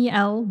at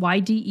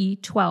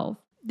MELYDE12.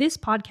 This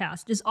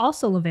podcast is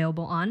also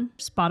available on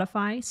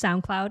Spotify,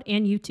 SoundCloud,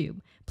 and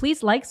YouTube.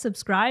 Please like,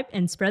 subscribe,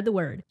 and spread the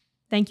word.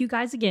 Thank you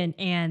guys again,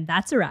 and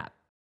that's a wrap.